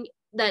staying.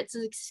 That's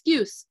an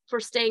excuse for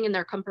staying in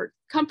their comfort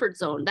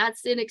zone.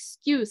 That's an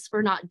excuse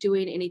for not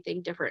doing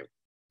anything different.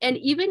 And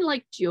even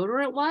like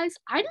deodorant wise,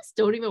 I just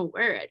don't even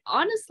wear it.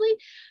 Honestly,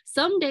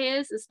 some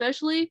days,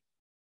 especially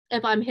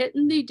if I'm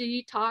hitting the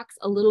detox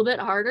a little bit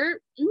harder,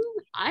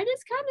 I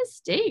just kind of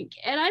stink,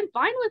 and I'm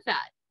fine with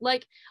that.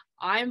 Like,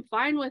 I'm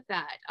fine with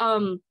that.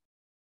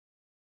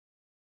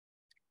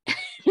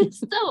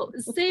 So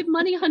save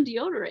money on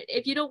deodorant.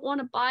 If you don't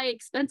want to buy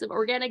expensive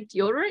organic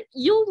deodorant,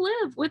 you'll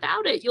live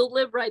without it. You'll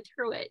live right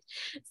through it.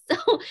 So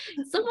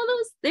some of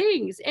those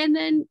things, and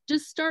then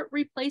just start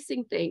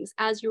replacing things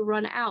as you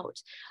run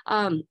out.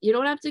 You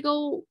don't have to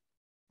go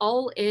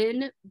all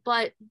in,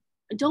 but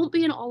don't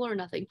be an all or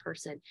nothing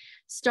person.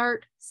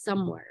 Start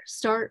somewhere.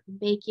 Start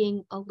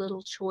making a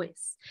little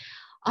choice.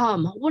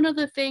 One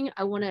other thing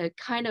I want to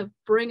kind of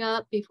bring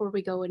up before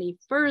we go any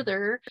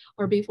further,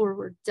 or before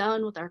we're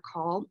done with our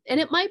call, and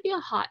it might be a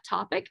hot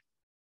topic.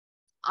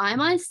 I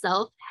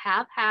myself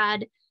have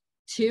had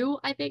 2,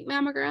 I think,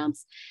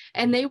 mammograms,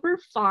 and they were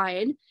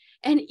fine.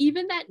 And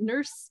even that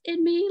nurse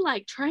in me,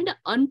 like trying to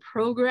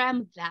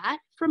unprogram that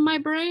from my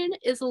brain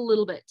is a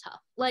little bit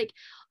tough. Like,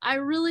 I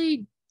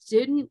really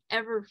didn't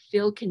ever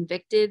feel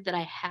convicted that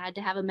I had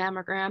to have a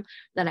mammogram,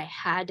 that I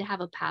had to have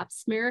a pap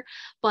smear.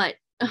 But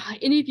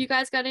any of you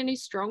guys got any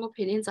strong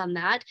opinions on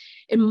that?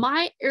 In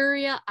my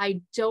area,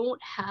 I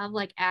don't have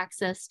like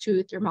access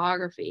to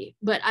thermography,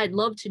 but I'd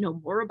love to know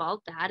more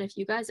about that. If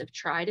you guys have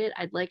tried it,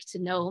 I'd like to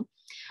know.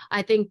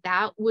 I think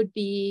that would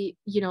be,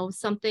 you know,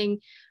 something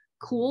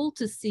cool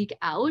to seek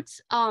out.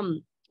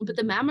 But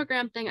the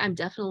mammogram thing, I'm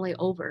definitely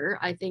over.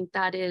 I think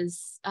that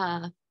is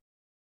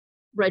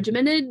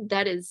regimented.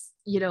 That is,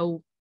 you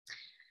know,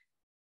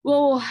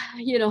 well,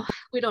 you know,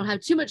 we don't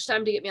have too much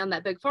time to get me on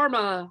that big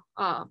pharma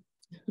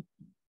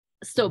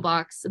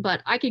soapbox, but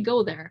I could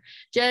go there.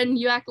 Jen,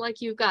 you act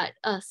like you've got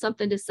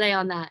something to say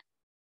on that.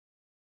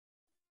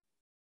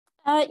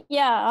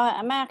 Yeah,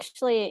 I'm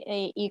actually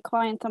a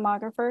equine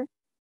thermographer.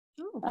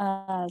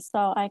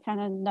 So I kind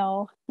of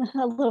know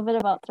a little bit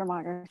about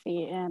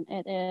thermography, and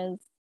it is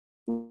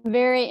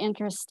very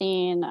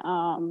interesting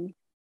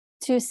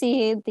to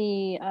see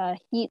the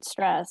heat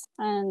stress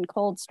and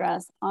cold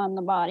stress on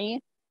the body.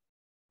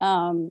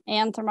 And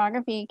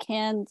thermography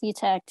can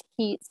detect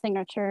heat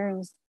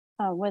signatures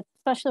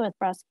especially with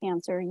breast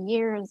cancer,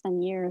 years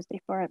and years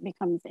before it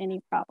becomes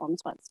any problems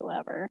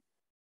whatsoever.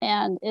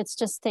 And it's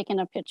just taking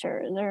a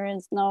picture. There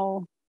is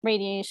no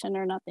radiation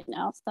or nothing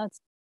else that's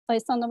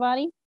placed on the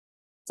body.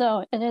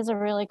 So it is a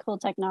really cool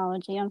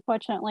technology.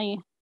 Unfortunately,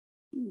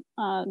 you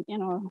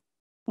know,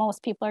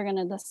 most people are going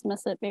to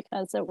dismiss it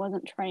because it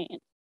wasn't trained.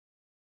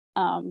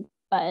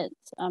 But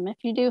if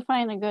you do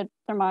find a good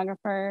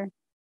thermographer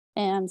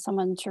and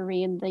someone to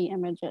read the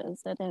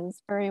images, it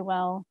is very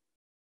well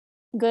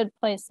good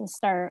place to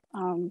start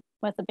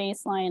with a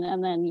baseline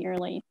and then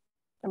yearly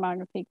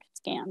thermography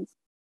scans.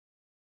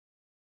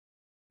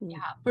 Yeah,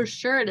 for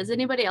sure. Does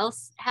anybody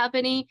else have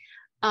any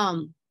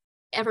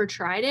ever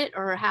tried it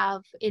or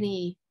have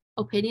any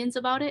opinions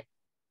about it?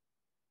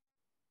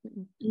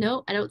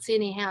 No, I don't see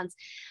any hands.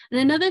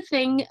 And another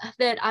thing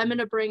that I'm going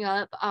to bring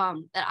up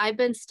that I've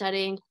been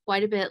studying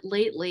quite a bit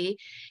lately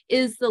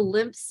is the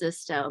lymph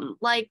system.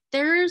 Like,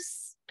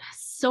 there's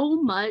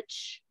so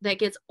much that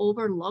gets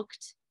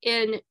overlooked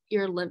in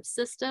your lymph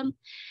system,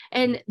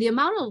 and the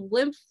amount of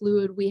lymph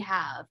fluid we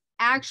have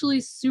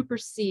actually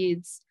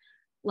supersedes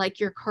like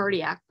your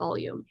cardiac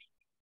volume.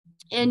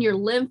 And your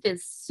lymph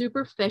is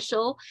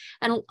superficial.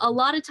 And a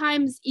lot of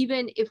times,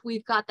 even if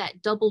we've got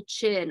that double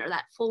chin or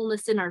that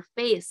fullness in our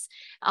face,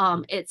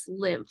 it's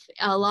lymph.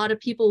 A lot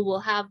of people will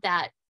have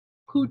that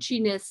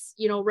poochiness,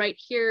 you know, right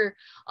here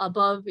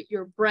above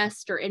your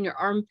breast or in your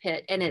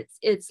armpit, and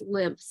it's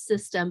lymph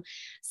system.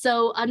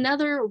 So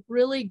another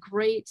really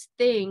great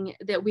thing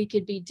that we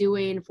could be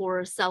doing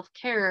for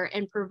self-care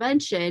and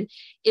prevention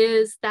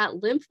is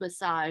that lymph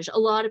massage. A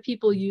lot of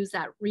people use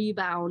that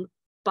rebound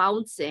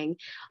bouncing.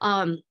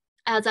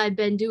 As I've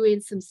been doing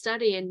some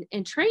study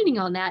and training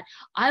on that,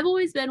 I've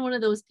always been one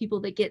of those people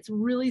that gets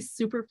really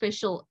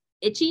superficial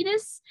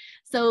itchiness.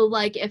 So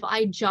like if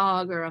I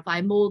jog or if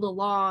I mow the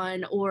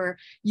lawn or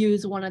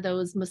use one of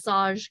those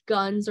massage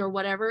guns or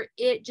whatever,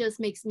 it just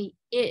makes me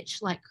itch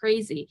like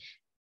crazy.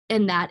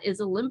 And that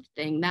is a lymph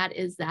thing. That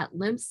is that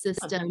lymph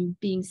system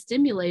being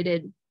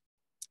stimulated.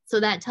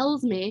 So that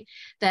tells me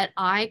that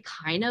I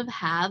kind of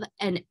have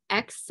an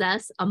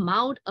excess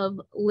amount of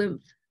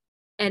lymph,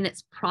 and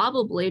it's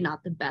probably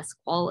not the best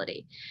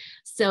quality.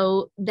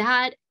 So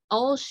that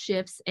all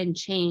shifts and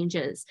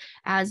changes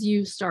as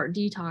you start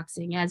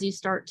detoxing, as you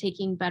start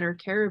taking better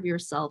care of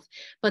yourself.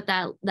 But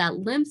that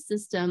lymph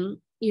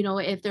system, you know,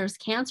 if there's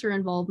cancer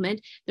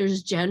involvement,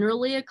 there's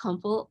generally a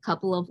couple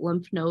of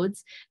lymph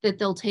nodes that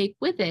they'll take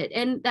with it.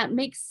 And that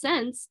makes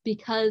sense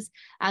because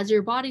as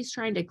your body's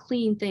trying to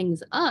clean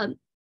things up,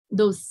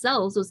 those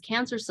cells, those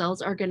cancer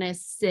cells, are going to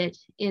sit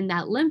in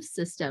that lymph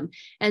system.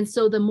 And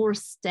so the more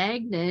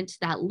stagnant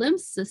that lymph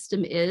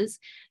system is,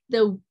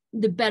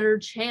 the better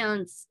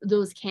chance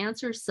those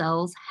cancer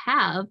cells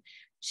have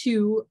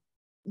to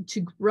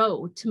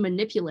grow, to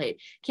manipulate.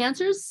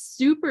 Cancer is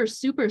super,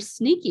 super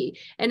sneaky,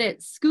 and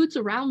it scoots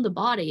around the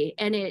body,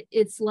 and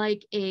it's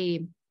like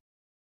a,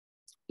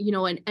 you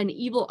know, an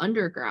evil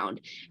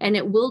underground, and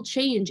it will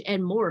change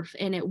and morph,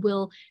 and it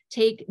will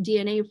take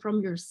DNA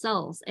from your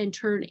cells and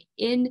turn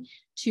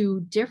into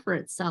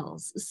different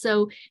cells.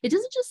 So it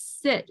doesn't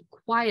just sit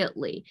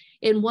quietly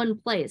in one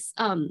place.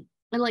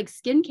 And like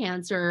skin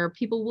cancer,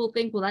 people will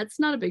think, well, that's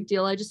not a big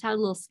deal. I just had a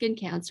little skin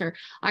cancer.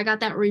 I got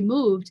that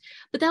removed.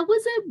 But that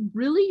wasn't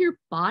really your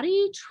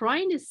body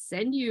trying to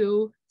send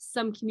you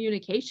some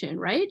communication,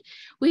 right?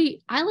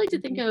 I like to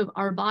think of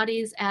our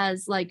bodies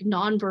as like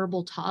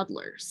nonverbal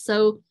toddlers.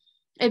 So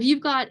If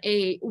you've got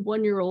a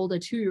 1-year-old, a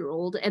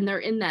 2-year-old, and they're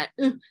in that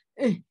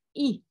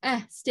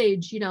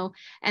stage,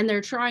 and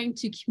they're trying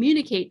to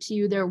communicate to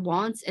you their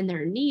wants and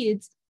their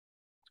needs,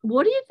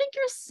 what do you think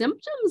your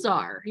symptoms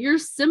are? Your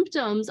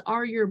symptoms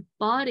are your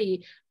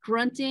body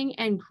grunting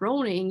and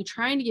groaning,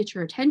 trying to get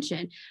your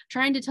attention,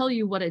 trying to tell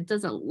you what it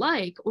doesn't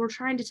like, or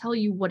trying to tell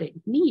you what it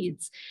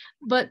needs.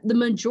 But the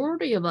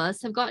majority of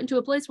us have gotten to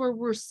a place where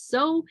we're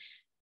so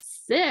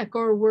sick,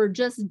 or we're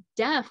just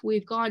deaf.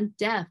 We've gone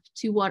deaf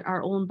to what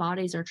our own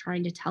bodies are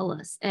trying to tell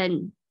us.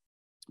 And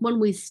when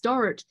we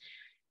start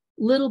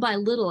little by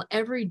little,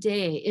 every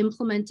day,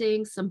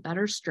 implementing some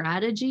better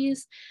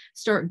strategies,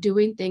 start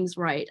doing things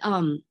right.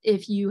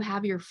 If you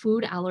have your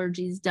food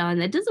allergies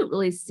done, it doesn't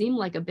really seem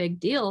like a big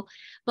deal,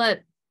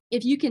 but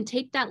if you can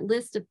take that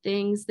list of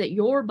things that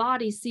your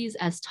body sees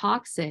as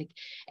toxic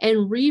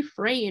and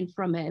refrain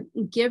from it,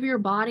 give your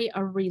body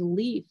a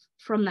relief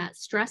from that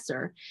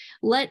stressor,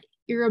 let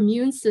your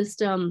immune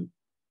system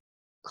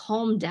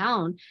calm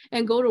down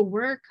and go to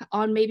work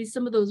on maybe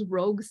some of those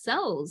rogue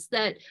cells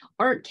that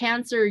aren't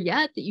cancer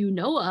yet that you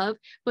know of,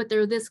 but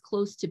they're this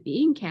close to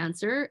being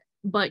cancer.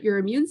 But your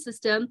immune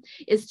system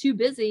is too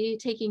busy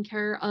taking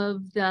care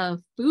of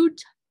the food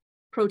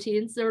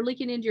proteins that are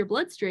leaking into your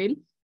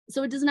bloodstream,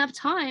 so it doesn't have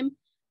time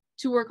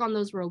to work on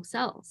those rogue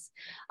cells.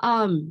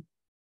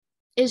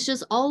 It's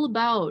just all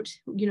about,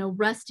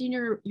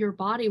 resting your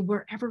body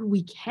wherever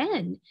we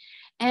can.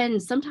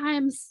 And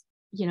sometimes,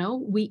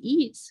 we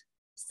eat.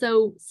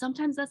 So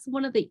sometimes that's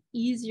one of the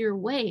easier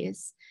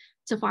ways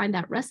to find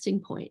that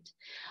resting point.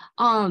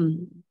 I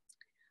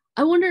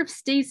wonder if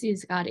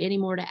Stacy's got any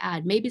more to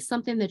add, maybe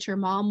something that your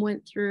mom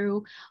went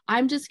through.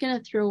 I'm just going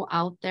to throw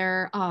out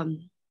there,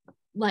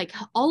 like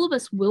all of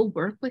us will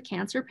work with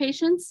cancer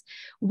patients.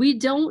 We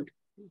don't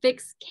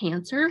fix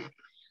cancer.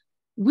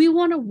 We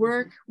want to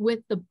work with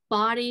the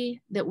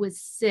body that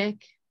was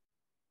sick,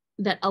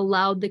 that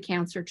allowed the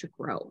cancer to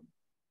grow.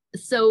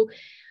 So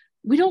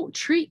we don't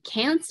treat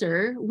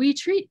cancer, we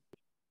treat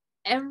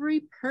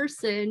every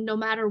person, no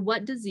matter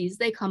what disease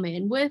they come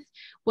in with,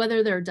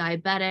 whether they're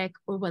diabetic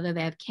or whether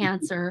they have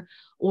cancer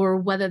or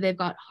whether they've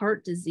got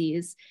heart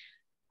disease.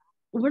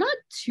 We're not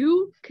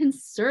too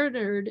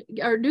concerned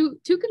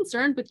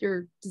with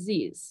your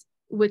disease,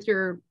 with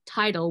your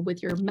title,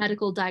 with your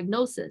medical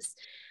diagnosis.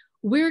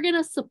 We're going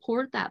to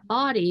support that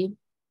body,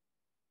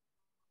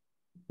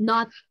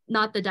 not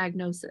the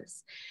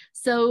diagnosis.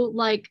 So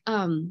like,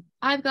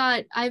 I've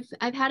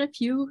had a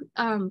few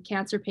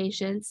cancer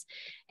patients,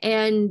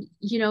 and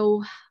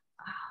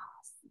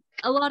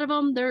a lot of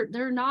them,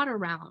 they're not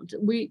around.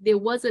 There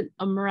wasn't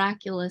a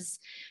miraculous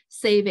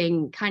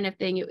saving kind of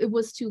thing. It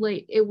was too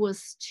late. It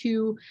was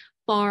too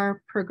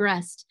far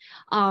progressed.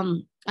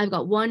 I've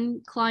got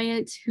one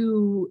client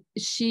who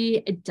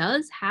she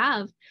does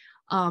have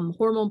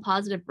hormone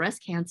positive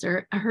breast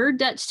cancer. Her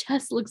Dutch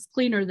test looks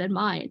cleaner than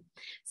mine.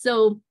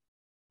 So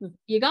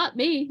you got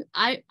me.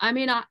 I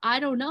mean, I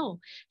don't know.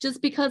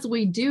 Just because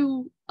we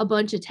do a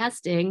bunch of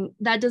testing,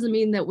 that doesn't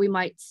mean that we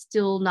might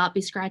still not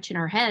be scratching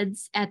our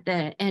heads at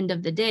the end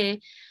of the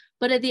day.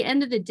 But at the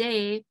end of the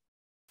day,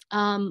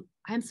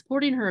 I'm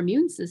supporting her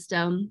immune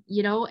system,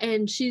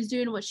 and she's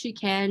doing what she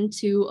can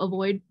to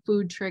avoid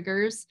food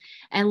triggers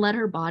and let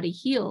her body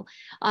heal.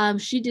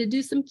 She did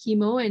do some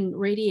chemo and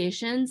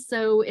radiation,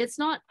 so it's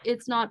not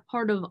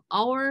part of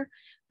our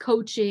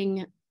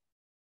coaching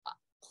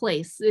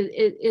place.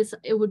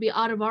 It would be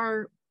out of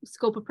our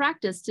scope of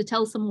practice to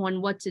tell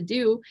someone what to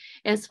do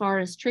as far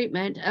as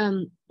treatment.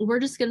 We're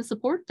just going to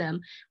support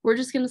them. We're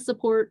just going to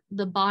support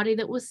the body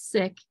that was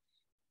sick,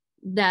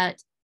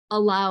 that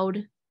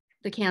allowed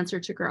the cancer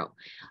to grow.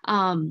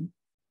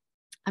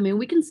 I mean,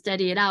 we can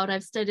study it out.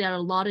 I've studied out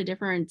a lot of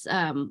different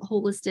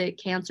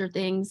holistic cancer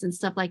things and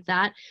stuff like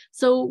that.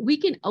 So we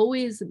can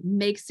always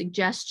make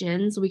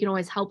suggestions. We can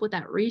always help with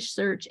that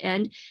research.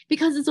 And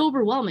because it's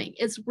overwhelming,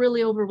 it's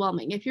really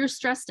overwhelming. If you're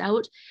stressed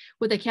out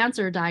with a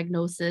cancer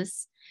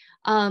diagnosis,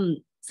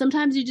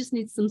 sometimes you just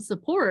need some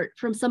support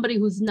from somebody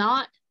who's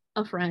not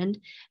a friend,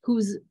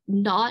 who's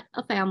not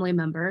a family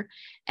member,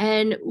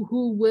 and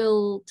who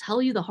will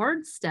tell you the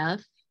hard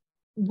stuff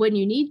when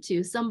you need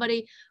to.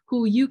 Somebody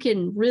who you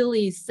can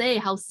really say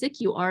how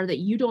sick you are, that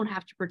you don't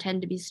have to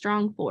pretend to be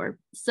strong for.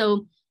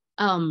 So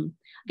I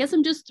guess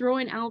I'm just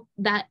throwing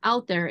that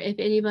out there. If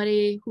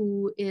anybody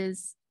who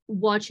is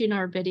watching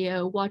our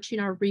video, watching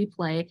our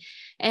replay,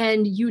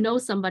 and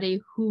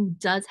somebody who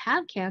does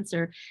have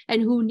cancer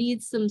and who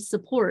needs some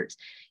support,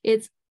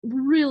 it's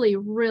really,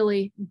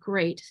 really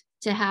great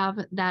to have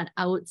that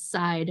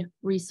outside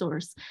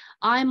resource.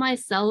 I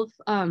myself,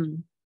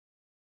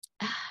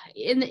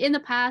 in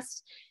the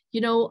past,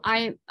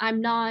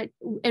 I'm not,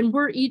 and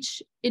we're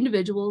each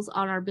individuals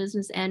on our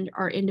business end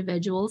are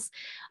individuals.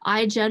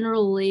 I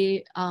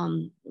generally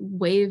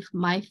waive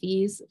my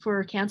fees for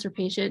a cancer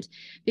patient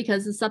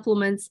because the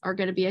supplements are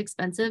going to be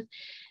expensive.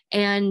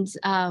 And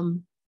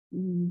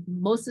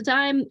most of the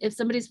time, if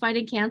somebody's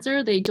fighting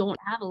cancer, they don't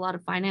have a lot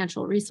of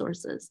financial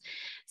resources.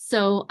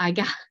 So I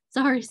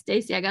Sorry,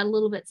 Stacy, I got a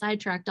little bit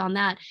sidetracked on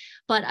that,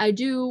 but I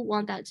do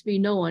want that to be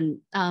known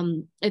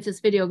if this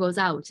video goes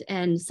out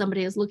and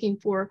somebody is looking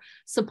for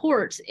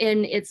support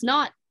and it's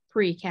not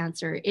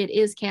pre-cancer, it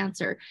is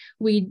cancer.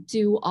 We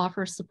do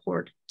offer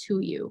support to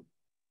you.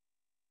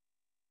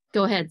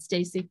 Go ahead,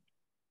 Stacy.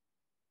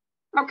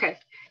 Okay.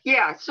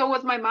 Yeah. So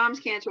with my mom's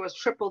cancer, it was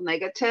triple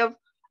negative.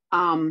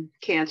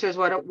 Cancer is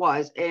what it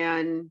was.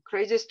 And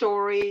crazy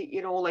story,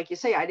 you know, like you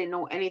say, I didn't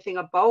know anything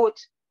about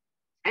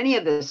any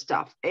of this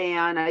stuff.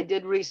 And I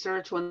did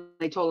research when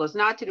they told us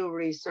not to do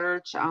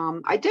research.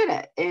 I did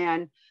it.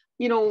 And,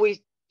 you know,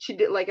 she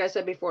did, like I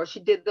said before, she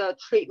did the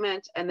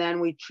treatment and then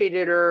we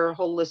treated her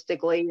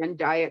holistically and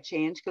diet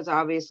change because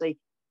obviously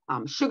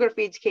sugar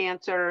feeds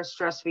cancer,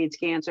 stress feeds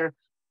cancer.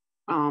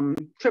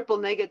 Triple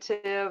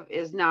negative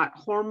is not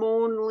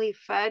hormonally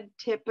fed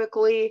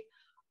typically.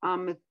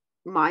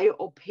 My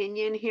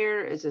opinion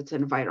here is it's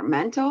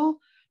environmental.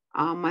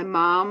 My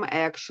mom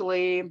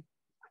actually,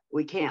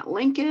 we can't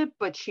link it,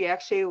 but she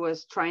actually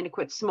was trying to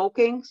quit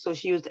smoking. So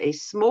she used a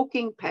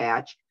smoking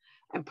patch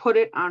and put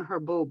it on her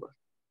boob.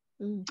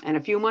 And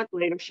a few months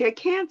later, she had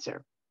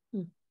cancer.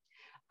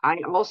 I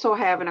also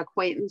have an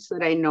acquaintance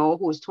that I know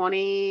who's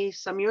 20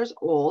 some years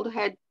old,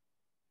 had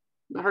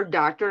her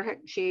doctor,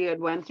 she had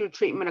went through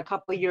treatment a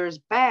couple of years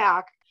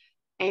back,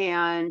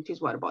 and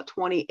she's what, about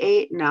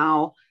 28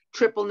 now,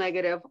 triple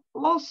negative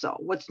also,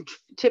 what's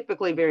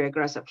typically very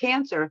aggressive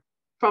cancer,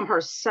 from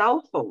her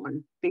cell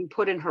phone being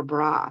put in her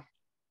bra.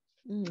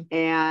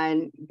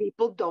 And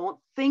people don't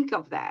think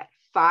of that.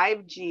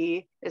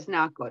 5G is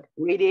not good.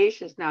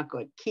 Radiation is not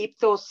good. Keep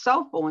those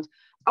cell phones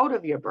out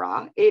of your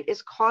bra. It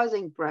is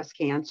causing breast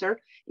cancer.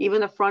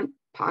 Even the front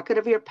pocket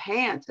of your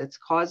pants, it's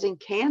causing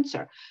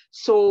cancer.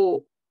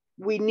 So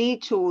we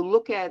need to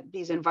look at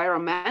these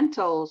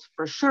environmentals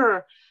for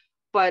sure.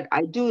 But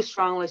I do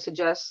strongly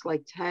suggest,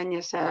 like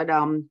Tanya said,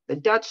 the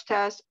Dutch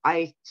test.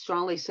 I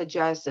strongly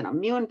suggest an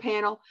immune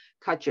panel.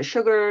 Cut your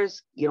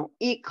sugars, you know,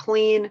 eat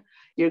clean.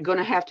 You're going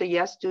to have to,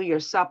 yes, do your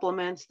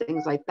supplements,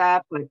 things like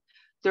that. But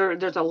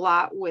there's a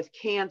lot with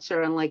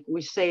cancer. And like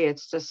we say,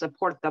 it's to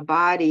support the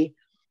body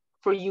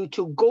for you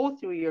to go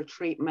through your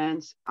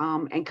treatments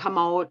and come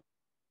out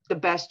the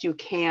best you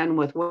can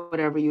with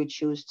whatever you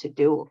choose to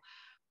do.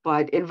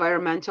 But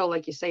environmental,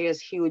 like you say,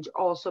 is huge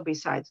also,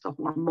 besides the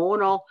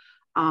hormonal.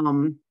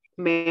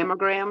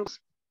 Mammograms,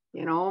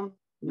 you know,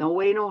 no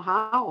way, no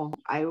how.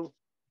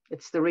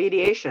 It's the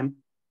radiation.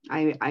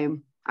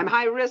 I'm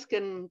high risk,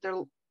 and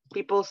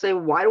people say,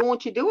 why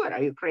won't you do it?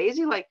 Are you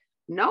crazy? Like,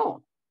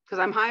 no, because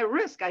I'm high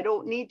risk. I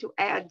don't need to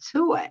add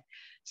to it.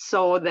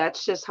 So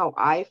that's just how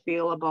I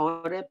feel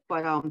about it.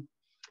 But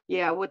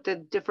yeah, with the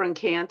different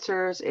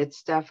cancers,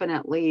 it's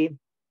definitely,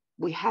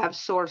 we have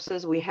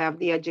sources, we have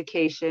the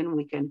education,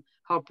 we can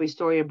help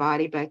restore your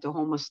body back to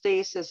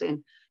homeostasis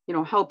and, you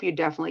know, help you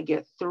definitely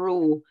get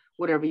through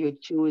whatever you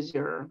choose,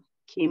 your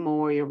chemo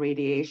or your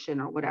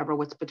radiation or whatever,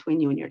 what's between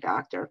you and your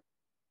doctor.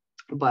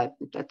 But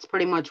that's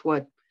pretty much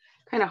what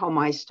kind of how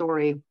my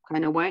story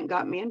kind of went,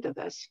 got me into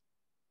this.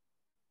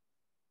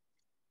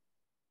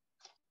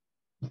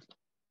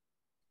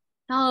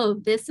 Oh,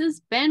 this has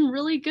been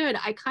really good.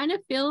 I kind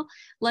of feel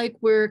like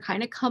we're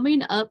kind of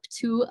coming up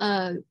to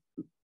a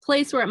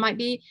place where it might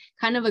be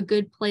kind of a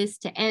good place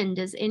to end.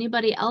 Does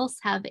anybody else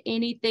have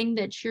anything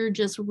that you're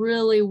just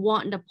really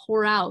wanting to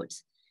pour out?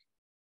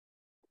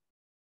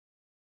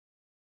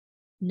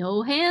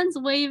 No hands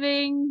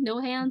waving, no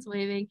hands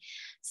waving.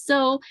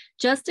 So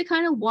just to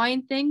kind of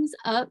wind things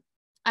up,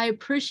 I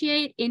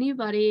appreciate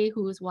anybody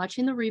who is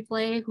watching the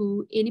replay,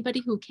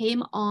 anybody who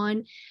came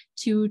on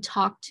to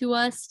talk to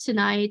us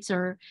tonight,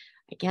 or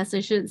I guess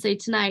I shouldn't say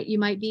tonight, you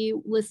might be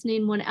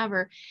listening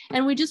whenever.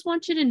 And we just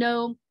want you to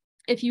know,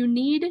 if you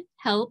need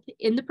help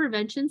in the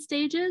prevention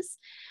stages,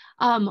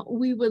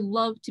 we would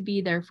love to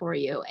be there for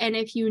you. And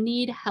if you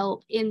need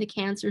help in the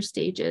cancer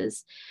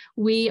stages,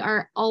 we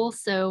are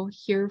also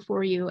here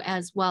for you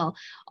as well.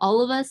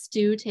 All of us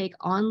do take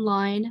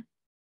online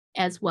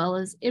as well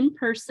as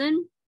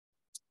in-person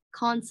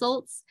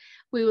consults.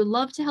 We would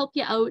love to help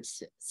you out,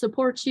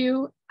 support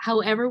you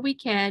however we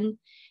can,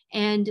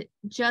 and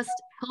just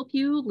help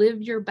you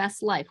live your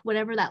best life,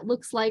 whatever that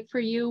looks like for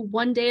you,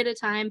 one day at a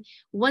time,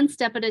 one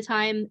step at a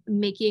time,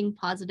 making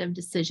positive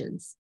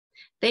decisions.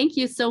 Thank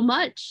you so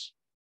much.